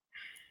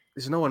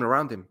 there's no one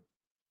around him.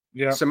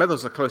 Yeah.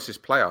 Semedo's the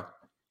closest player.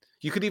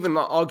 You could even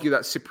argue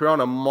that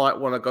Cipriano might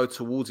want to go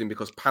towards him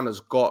because Pana's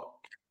got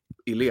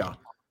Ilya.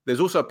 There's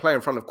also a player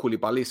in front of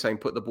Koulibaly saying,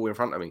 put the ball in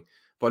front of me.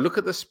 But look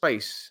at the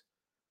space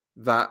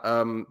that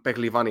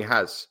Beklivani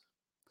has.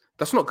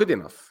 That's not good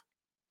enough.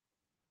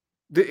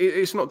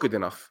 It's not good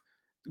enough.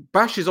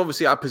 Bash is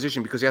obviously out of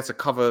position because he had to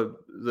cover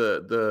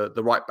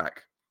the right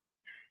back.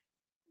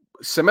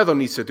 Semedo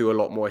needs to do a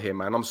lot more here,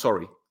 man. I'm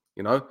sorry,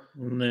 you know?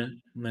 Ναι.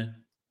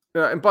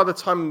 And by the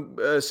time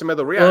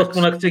Semedo reacts...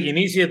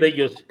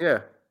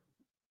 Yeah.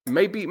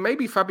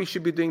 Maybe Fabi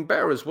should be doing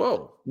better as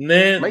well.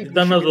 Ναι,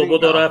 ήταν να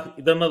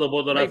το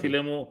πω τώρα,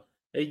 φίλε μου.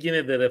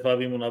 Γίνεται ρε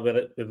Φάβη μου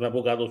να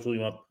πω κάτω σου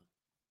βήμα.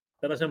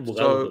 Πέρασε μου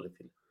κάτω τώρα,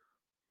 φίλε.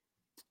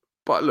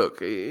 But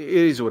look,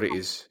 it is what it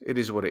is. It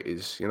is what it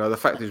is. You know, the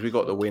fact is we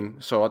got the win,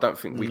 so I don't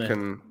think we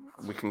can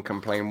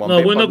complain one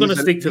bit. No, we're not going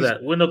to stick to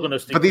that. We're not going to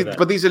stick to that.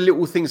 But these are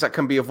little things that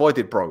can be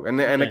avoided, bro. And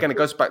again, it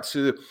goes back to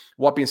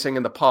what I've been saying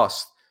in the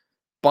past.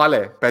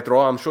 Bale, Pedro,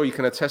 I'm sure you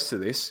can attest to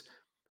this.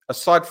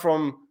 Aside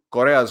from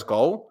Correa's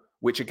goal,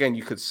 which again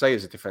you could say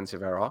is a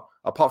defensive error,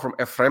 apart from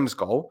Efrem's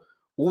goal,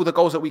 All the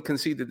goals that we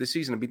conceded this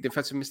season have been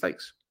defensive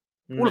mistakes.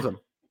 All of them.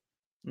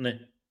 Ναι.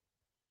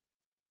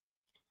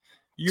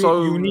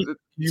 So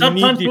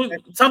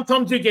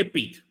Sometimes you get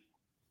beat.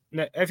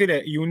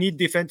 You need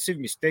defensive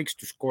mistakes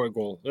to score a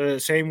goal.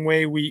 Same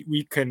way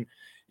we can,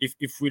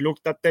 if we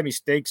looked at the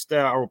mistakes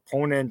that our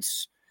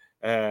opponents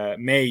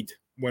made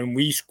when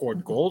we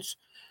scored goals,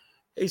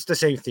 it's the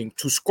same thing.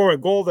 To score a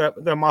goal,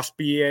 there must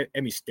be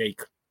a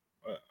mistake.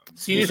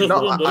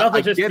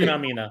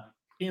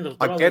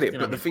 I get it,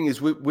 but the thing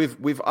is,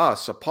 with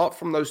us, apart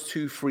from those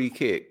 2 free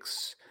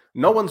kicks,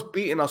 no one's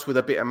beaten us with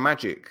a bit of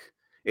magic.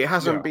 It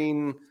hasn't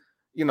been,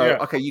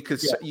 okay. You could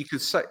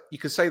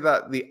say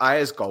that the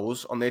Ayers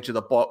goals on the edge of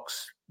the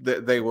box,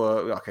 that they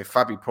were okay.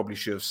 Fabi probably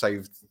should have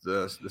saved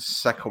the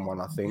second one,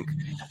 I think.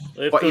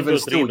 But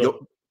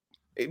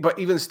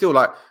even still,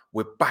 like,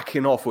 we're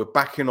backing off,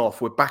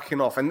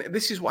 and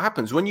this is what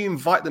happens when you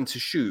invite them to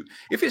shoot.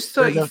 If it's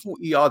 30,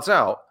 40 yards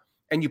out,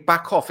 and you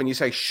back off and you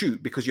say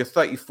shoot because you're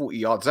 30, 40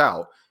 yards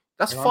out,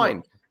 that's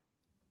fine.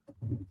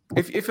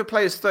 If a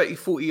player's 30,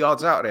 40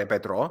 yards out there,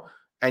 Pedro,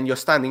 and you're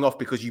standing off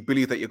because you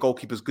believe that your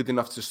goalkeeper's good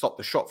enough to stop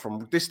the shot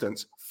from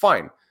distance,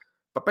 fine.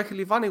 But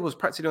Bekele was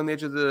practically on the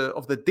edge of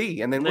the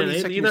D, and then when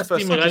he's taking his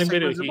first touch, he's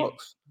taking the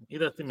box.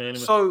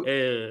 So,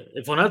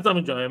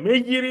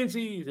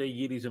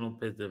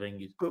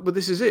 but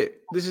this is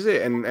it.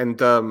 And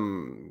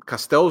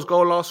Castell's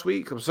goal last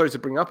week, I'm sorry to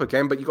bring up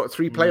again, but you got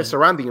 3 players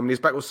surrounding him, and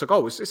his back was to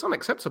goal. It's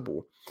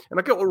unacceptable. And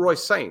I get what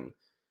Roy's saying,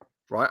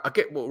 right?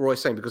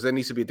 Because there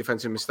needs to be a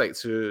defensive mistake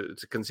to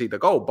concede the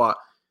goal. But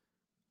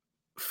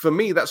for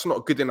me, that's not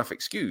a good enough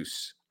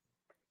excuse.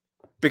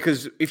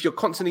 Because if you're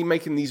constantly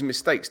making these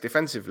mistakes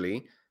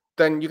defensively,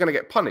 then you're going to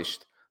get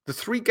punished. The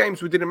 3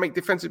 games we didn't make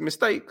defensive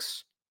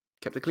mistakes,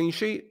 kept a clean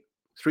sheet,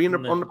 3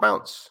 on the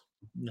bounce.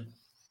 No.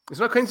 It's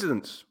no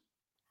coincidence.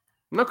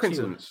 No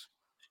coincidence.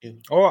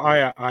 Oh,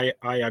 I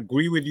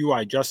agree with you.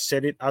 I just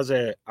said it as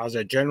a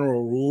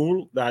general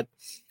rule that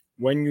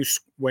when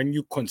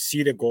you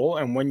concede a goal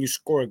and when you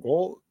score a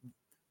goal,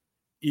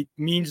 it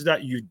means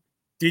that you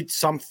did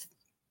something.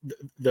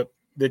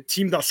 The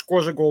team that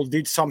scores a goal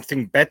did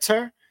something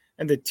better,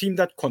 and the team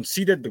that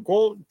conceded the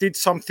goal did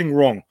something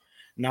wrong.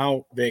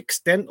 Now, the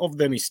extent of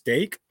the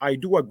mistake, I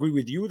do agree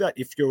with you that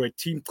if you're a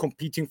team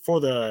competing for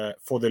the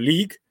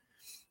league,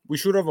 we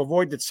should have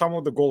avoided some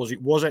of the goals.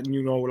 It wasn't,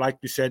 like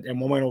you said, a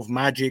moment of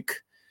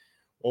magic,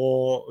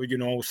 or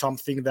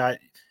something that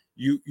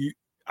you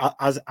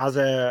as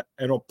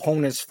an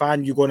opponent's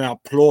fan, you're gonna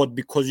applaud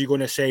because you're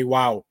gonna say,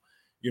 "Wow,"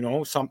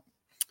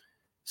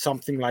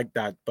 something like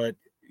that. But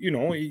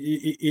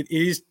it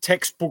is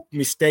textbook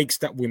mistakes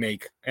that we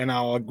make, and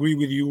I'll agree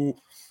with you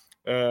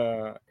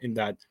in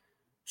that.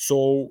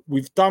 So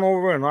we've done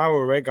over an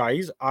hour, right,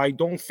 guys? I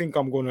don't think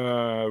I'm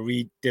gonna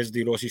read τις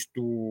δηλώσεις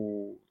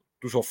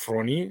του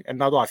Σοφρόνη,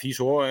 να το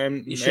αφήσω,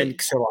 δεν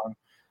ξέρω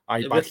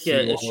αν υπάρχει.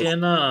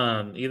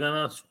 Είδα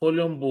ένα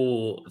σχόλιο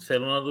που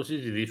θέλω να το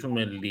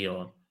συζητήσουμε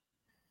λίγο.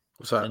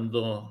 Δεν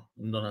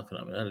τον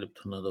αφήναμε, ένα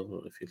λεπτό να το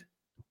βρω, φίλε.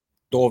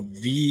 Το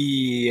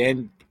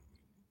VN...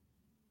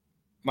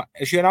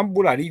 Έχει έναν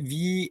που λέει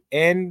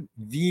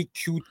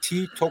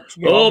VNVQT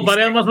talks...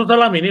 παρέα μας στο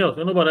Σαλαμινίο.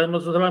 Είναι ο παρέα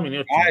μας στο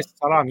Σαλαμινίο.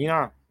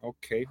 Σαλαμινά,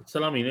 οκ.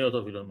 Σαλαμινίο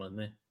το φίλο μας,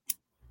 ναι.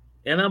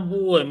 Ένα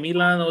που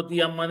μίλαν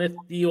ότι άμα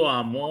έρθει ο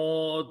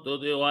ΑΜΟ,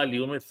 τότε ο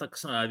Αλιούμε θα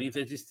ξαναδεί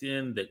θέση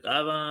στην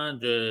 11η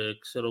και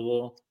ξέρω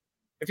εγώ.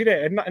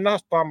 Φίλε, να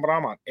σας πω ένα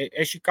πράγμα.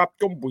 Έχει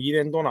κάποιον που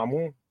είδε τον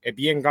ΑΜΟ,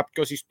 επίεν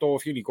κάποιος στο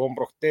φιλικό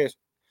προχτές,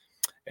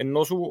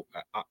 ενώ σου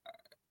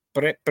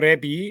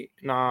πρέπει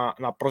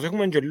να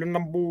προσέχουμε και λίγο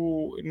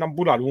να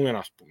μπουλαλούμε,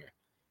 ας πούμε.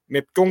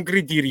 Με ποιον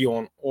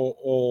κριτήριο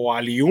ο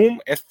Αλιούμ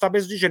θα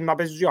παίζει και να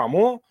παίζει ο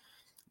ΑΜΟ,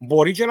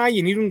 μπορεί και να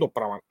γίνει το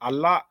πράγμα,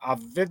 αλλά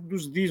αν δεν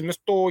τους δεις μες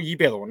στο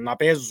γήπεδο να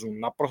παίζουν,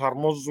 να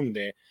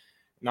προσαρμόζονται,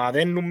 να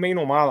δένουν με την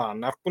ομάδα,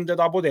 να έρχονται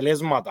τα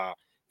αποτελέσματα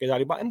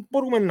κτλ. Δεν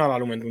μπορούμε να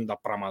λαλούμε τα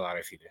πράγματα,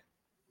 ρε φίλε.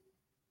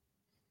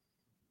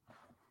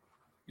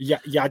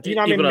 Γιατί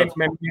να μην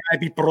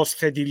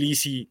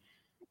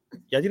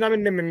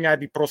με μια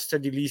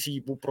επιπρόσθετη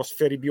λύση, που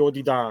προσφέρει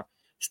ποιότητα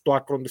στο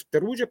άκρο του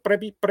φτερού και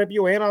πρέπει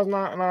ο ένας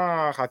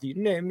να χαθεί.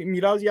 Ναι,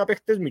 μιλάς για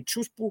παίχτες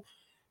μητσούς που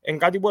είναι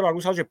κάτι που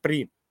λαλούσα και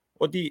πριν.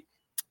 Ότι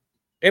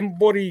δεν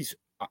μπορείς,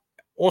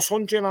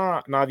 όσον και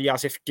να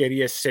διάσει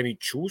ευκαιρίες σε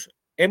μητσούς,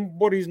 δεν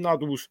μπορείς να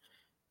τους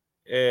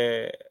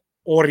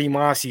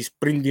οριμάσεις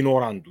πριν την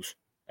ώρα τους.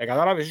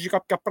 Κατάλαβες, έχει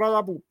κάποια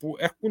πράγματα που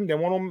έρχονται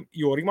μόνο,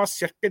 η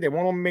ορίμαση έρχεται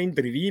μόνο με την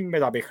τριβή, με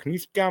τα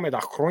παιχνίδια, με τα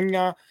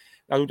χρόνια.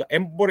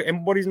 Δεν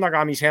μπορείς να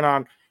κάνεις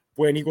έναν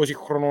που είναι 20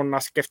 χρονών να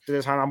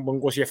σκέφτεται σαν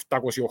έναν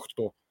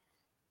 27-28.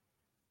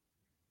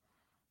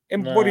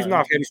 Δεν μπορείς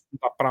να φέρεις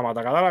τα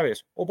πράγματα,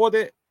 κατάλαβες.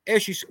 Οπότε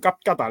έχεις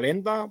κάποια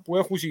ταλέντα που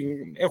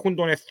έχουν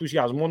τον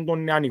ενθουσιασμό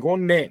των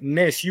νεανικών.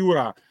 Ναι,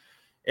 σίγουρα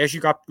έχει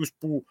κάποιους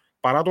που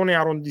παρά τον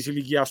νεαρών της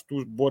ηλικίας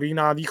τους μπορεί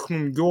να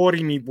δείχνουν πιο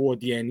όριμοι που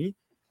ό,τι είναι,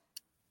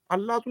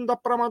 αλλά τα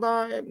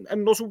πράγματα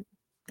ενώ σου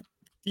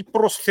τι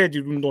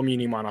προσθέτει το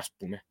μήνυμα, ας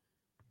πούμε.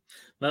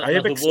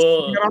 Έπαιξε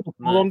σήμερα το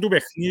πρώτο του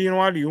παιχνίδι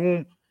ο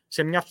Αλιούμ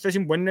σε μια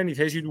θέση που είναι η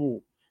θέση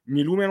του,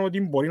 μιλούμε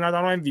ότι μπορεί να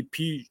ήταν ο MVP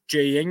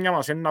και η έννοια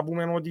μας είναι να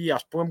πούμε ότι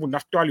ας πούμε που να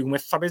έρθει ο Αλιού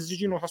μέσα θα παίζει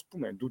κοινός, ας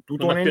πούμε.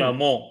 Τον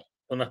ακτιοαμό.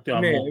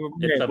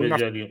 Έτσι θα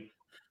παίζει ο Αλιού.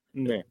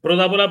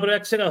 Πρώτα απ' όλα πρέπει να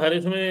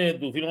ξεκαθαρίσουμε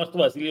του φίλου μας του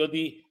Βασίλη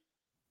ότι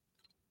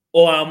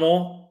ο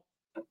Αμό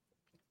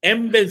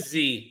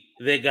έμπαιζει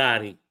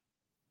δεκάρι.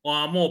 Ο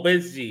Αμό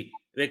παίζει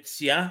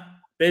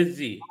δεξιά,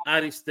 παίζει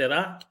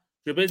αριστερά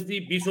και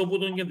παίζει πίσω από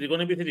τον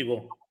κεντρικό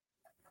επιθετικό.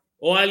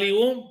 Ο Αλιού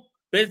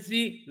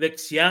παίζει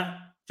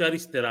δεξιά και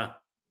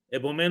αριστερά.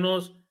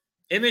 Επομένως,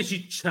 δεν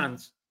έχει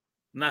chance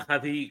να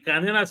χαθεί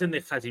κανένας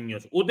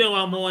χασιμιός. Ούτε ο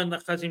Αμό είναι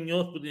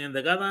χασιμιός που την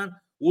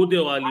ενδεκάδα, ούτε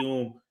ο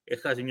Αλιού είναι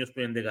χασιμιός που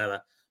την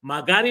ενδεκάδα.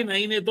 Μακάρι να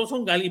είναι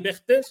τόσο καλοί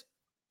παίχτες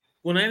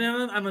που να είναι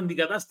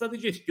αναντικατάστατοι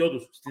και οι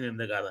τους στην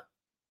ενδεκάδα.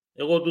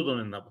 Εγώ τούτον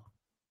είναι να πω.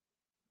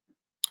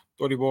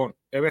 Το λοιπόν,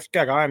 έπαιχε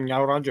κάνα μια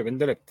ώρα και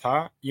 5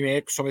 λεπτά, είμαι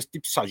έξω μες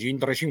στην ψαγή,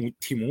 τρέχει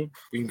μούτι μου,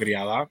 που είναι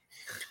κρυάδα.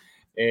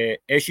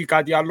 Έχει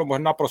κάτι άλλο που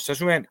να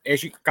προσθέσουμε,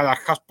 έχει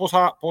καταρχάς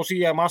πόσοι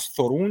εμάς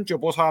θωρούν και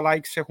πόσα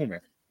likes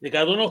έχουμε.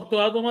 108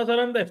 άτομα,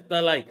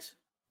 47 likes.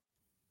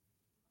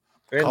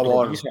 Come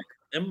on.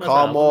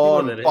 Come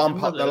on,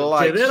 bump up the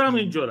likes.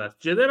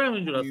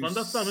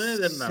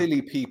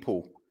 Silly people.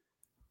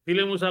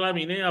 Φίλε μου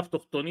Σαλαμινέ,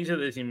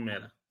 αυτοκτονήσετε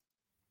σήμερα.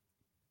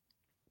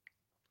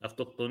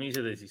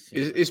 Αυτοκτονήσετε εσείς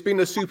σήμερα. It's been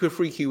a super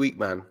freaky week,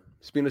 man.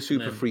 It's been a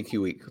super freaky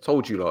week. I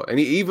told you lot. And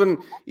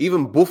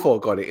even Buffo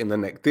got it in the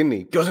neck, didn't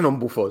he? Wasn't on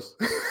Buffos.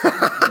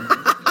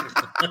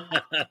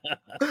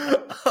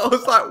 I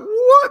was like,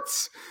 what?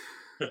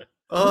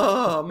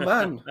 Oh,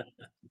 man.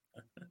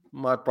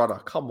 My brother,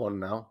 come on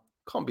now.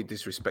 Can't be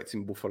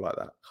disrespecting Buffo like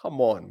that. Come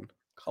on.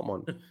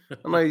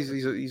 I know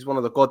he's one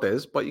of the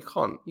goddess, but you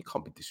can't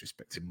be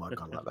disrespecting my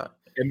guy like that.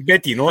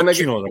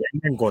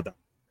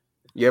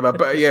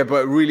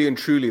 But really and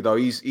truly though,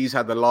 he's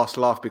had the last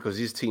laugh because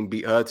his team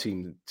beat her team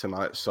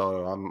tonight. So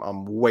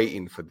I'm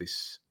waiting for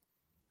this.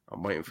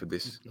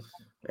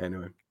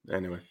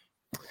 Anyway.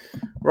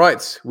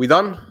 Right, we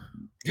done?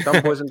 We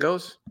done, boys and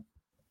girls?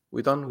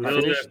 We done? We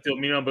finished?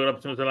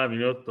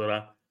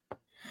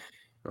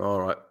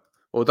 All right.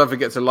 Well, don't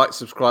forget to like,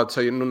 subscribe,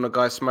 tell your nunna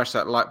guys, smash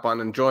that like button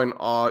and join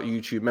our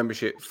YouTube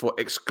membership for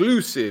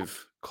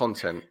exclusive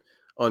content.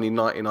 Only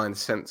 99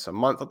 cents a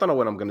month. I don't know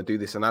when I'm going to do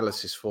this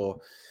analysis for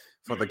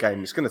the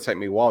game. It's going to take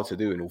me a while to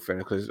do, in all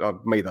fairness, because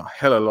I've made a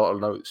hell of a lot of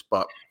notes.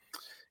 But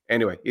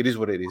anyway, it is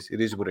what it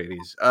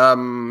is.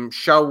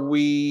 Shall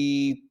we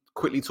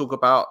quickly talk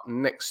about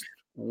next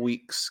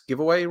week's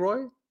giveaway,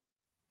 Roy?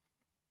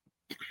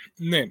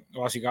 Ναι,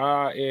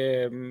 βασικά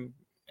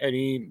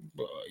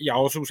για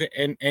όσους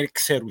δεν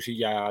ξέρουν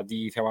για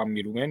τι θέμα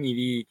μιλούμε,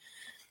 ήδη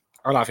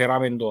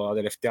αναφέραμε το τα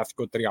τελευταία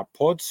 2-3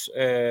 pods,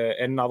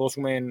 να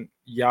δώσουμε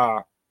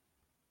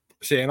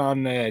σε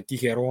έναν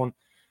τυχερό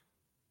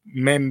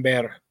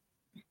member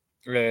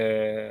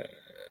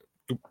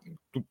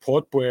του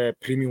pod που είναι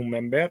premium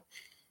member,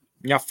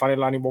 μια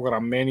φανέλα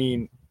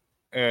υπογραμμένη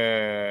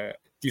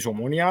της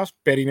Ομόνοιας.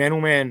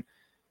 Περιμένουμε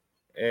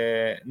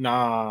να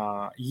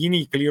γίνει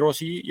η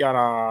κλήρωση για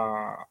να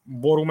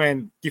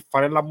μπορούμε τη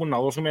φανέλα που να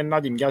δώσουμε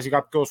να την πιάσει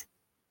κάποιος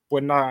που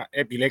να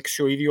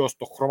επιλέξει ο ίδιος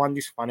το χρώμα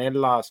της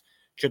φανέλας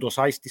και το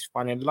size της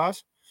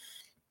φανέλας.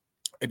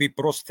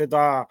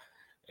 Επιπρόσθετα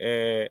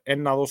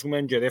να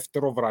δώσουμε και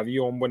δεύτερο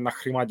βραβείο που είναι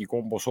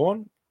χρηματικό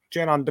ποσό και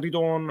έναν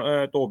τρίτο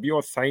το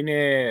οποίο θα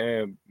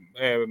είναι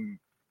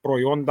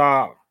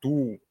προϊόντα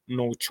του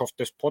No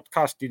Choftes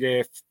Podcast,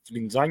 είτε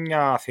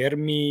φλιντζάνια,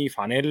 θέρμοι,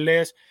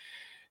 φανέλες.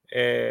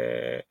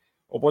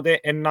 Οπότε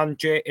έναν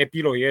και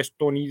επιλογές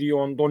των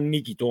ίδιων των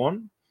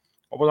νικητών.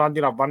 Οπότε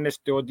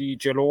αντιλαμβάνεστε ότι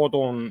και λόγω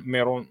των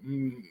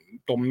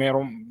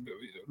μέρων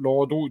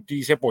λόγω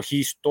της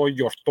εποχής των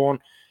γιορτών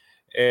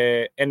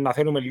να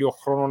θέλουμε λίγο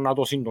χρόνο να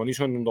το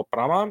συντονίσουμε το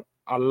πράγμα,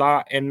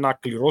 αλλά να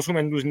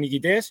κληρώσουμε τους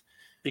νικητές.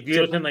 Την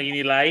κλήρωση να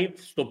γίνει live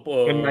στο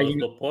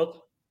pod.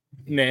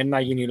 Ναι, να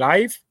γίνει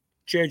live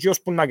και έτσι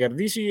ώσπου να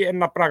κερδίσει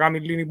να πρέπει να κάνει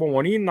λίγη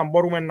υπομονή, να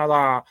μπορούμε να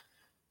τα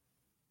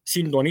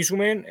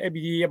συντονίσουμε,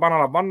 επειδή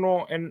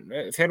επαναλαμβάνω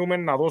θέλουμε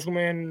να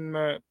δώσουμε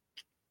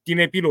την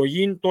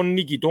επιλογή των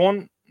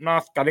νικητών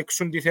να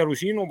καλέξουν τη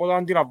θερουσία, οπότε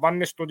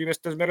αντιλαμβάνεστε ότι μες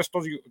στις μέρες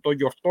των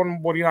γιορτών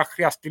μπορεί να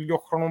χρειαστεί λίγο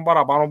χρόνο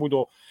παραπάνω από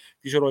το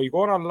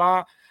φυσιολογικό,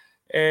 αλλά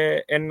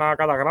να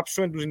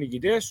καταγράψουμε τους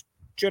νικητές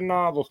και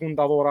να δοθούν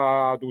τα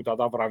δώρα τούτα,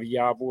 τα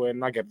βραβεία που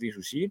να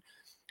κερδίσουν.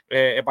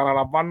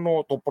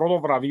 Επαναλαμβάνω, το πρώτο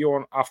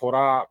βραβείο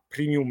αφορά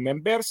premium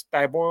members,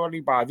 τα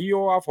υπόλοιπα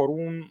δύο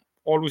αφορούν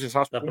όλους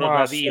εσάς που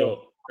μας...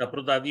 Τα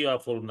πρώτα δύο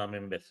αφορούν τα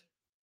members.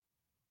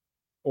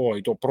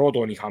 Όχι, το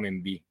πρώτο είχαμε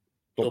μπει.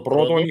 Το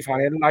πρώτο η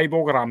φανέλα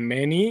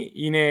υπογραμμένη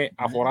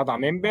αφορά τα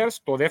members,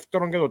 το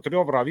δεύτερο και το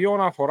τρίτο βραβείο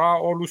αφορά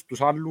όλους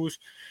τους άλλους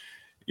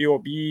οι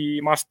οποίοι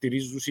μας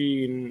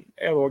στηρίζουν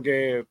εδώ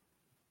και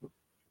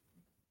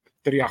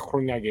 3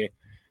 χρόνια και.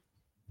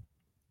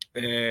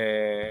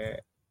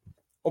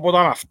 Οπότε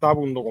αυτά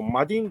που είναι το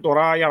κομμάτι.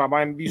 Τώρα για να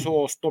πάμε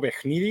πίσω στο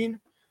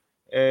παιχνίδι,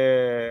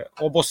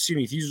 όπως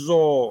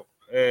συνηθίζω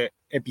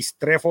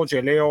επιστρέφω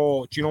και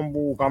λέω εκείνο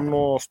που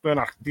κάνω στο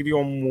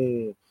εναρκτήριο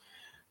μου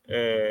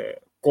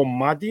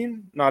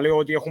κομμάτι να λέω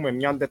ότι έχουμε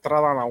μια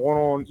τετράδα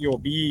αγώνων οι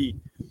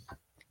οποίοι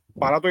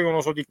παρά το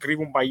γεγονός ότι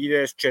κρύβουν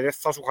παγίδες και δεν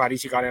θα σου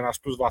χαρίσει κανένας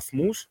τους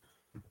βαθμούς,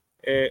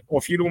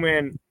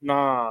 οφείλουμε να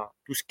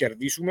τους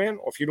κερδίσουμε,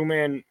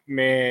 οφείλουμε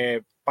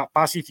με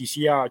πάση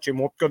θυσία και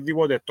με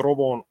οποιοδήποτε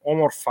τρόπο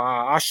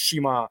όμορφα,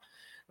 άσχημα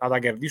να τα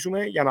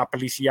κερδίσουμε για να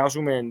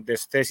πλησιάσουμε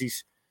τις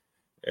θέσεις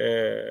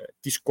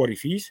της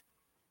κορυφής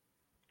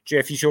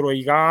και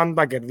φυσιολογικά αν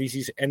τα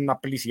κερδίσεις να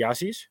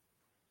πλησιάσεις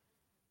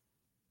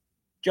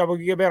και από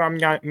εκεί και πέρα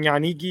μια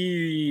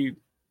νίκη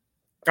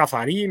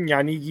καθαρή,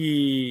 μια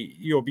νίκη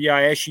η οποία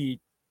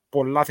έχει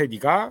πολλά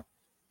θετικά,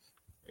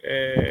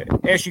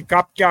 έχει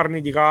κάποια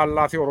αρνητικά,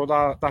 αλλά θεωρώ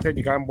τα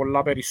θετικά είναι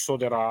πολλά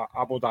περισσότερα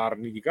από τα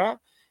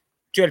αρνητικά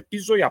και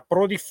ελπίζω για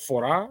πρώτη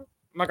φορά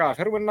να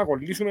καταφέρουμε να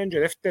κολλήσουμε και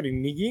δεύτερη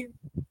νίκη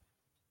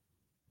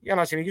για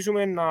να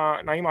συνεχίσουμε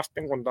να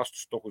είμαστε κοντά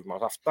στους στόχους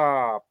μας.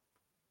 Αυτά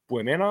που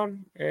εμένα,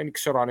 δεν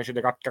ξέρω αν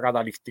έχετε κάποια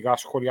καταληκτικά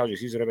σχόλια και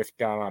εσείς ρε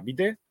παιδιά να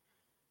πείτε.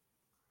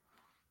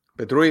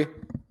 Πετρούη.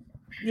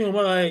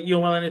 Η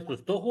ομάδα είναι στους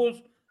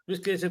στόχους,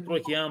 βρίσκεται σε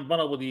τροχιά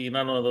πάνω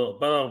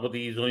από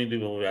τη ζώνη του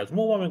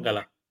υποβιβασμού, πάμε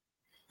καλά.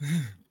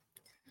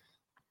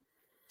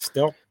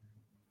 Still.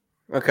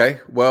 Okay,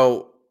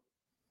 well,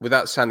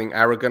 without sounding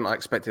arrogant, I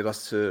expected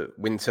us to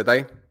win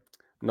today.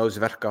 No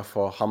zverka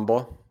for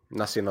Hamburg.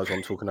 Nasir knows what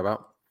I'm talking about.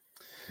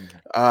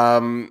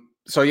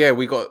 So yeah,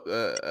 we got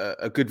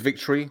a good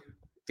victory.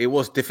 It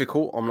was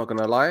difficult, I'm not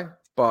going to lie,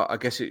 but I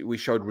guess we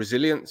showed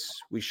resilience.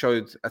 We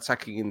showed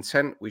attacking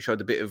intent. We showed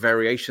a bit of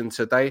variation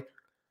today.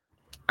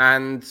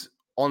 And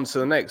on to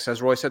the next.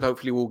 As Roy said,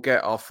 hopefully we'll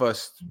get our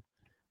first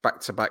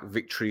back-to-back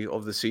victory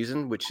of the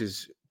season, which is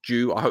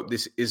due. I hope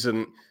this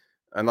isn't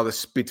another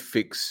speed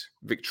fix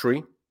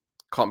victory.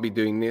 Can't be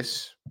doing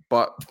this.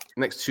 But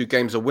next two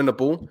games are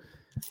winnable.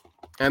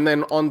 And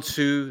then on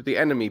to the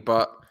enemy.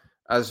 But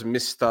as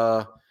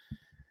Mr.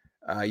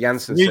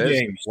 Janssen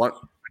says...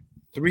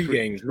 Three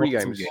games.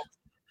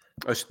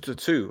 It's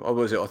two. Or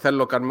was it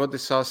Othello,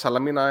 Carmodisa,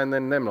 Salamina, and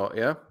then Nemrod,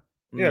 yeah?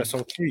 Yeah, so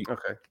three.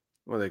 Okay.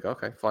 Well, there you go.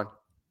 Okay, fine.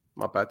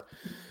 My bad.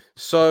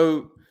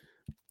 So,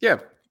 yeah.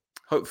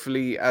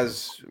 Hopefully,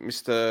 as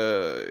Mr.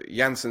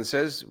 Janssen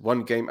says,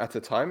 one game at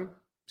a time.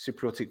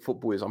 Cypriotic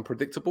football is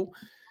unpredictable.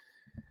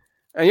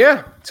 And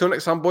yeah, till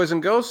next time, boys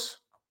and girls.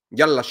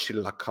 Yalla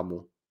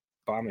shillakamu.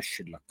 Πάμε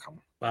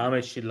σιλακάμου.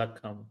 Πάμε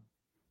σιλακάμου.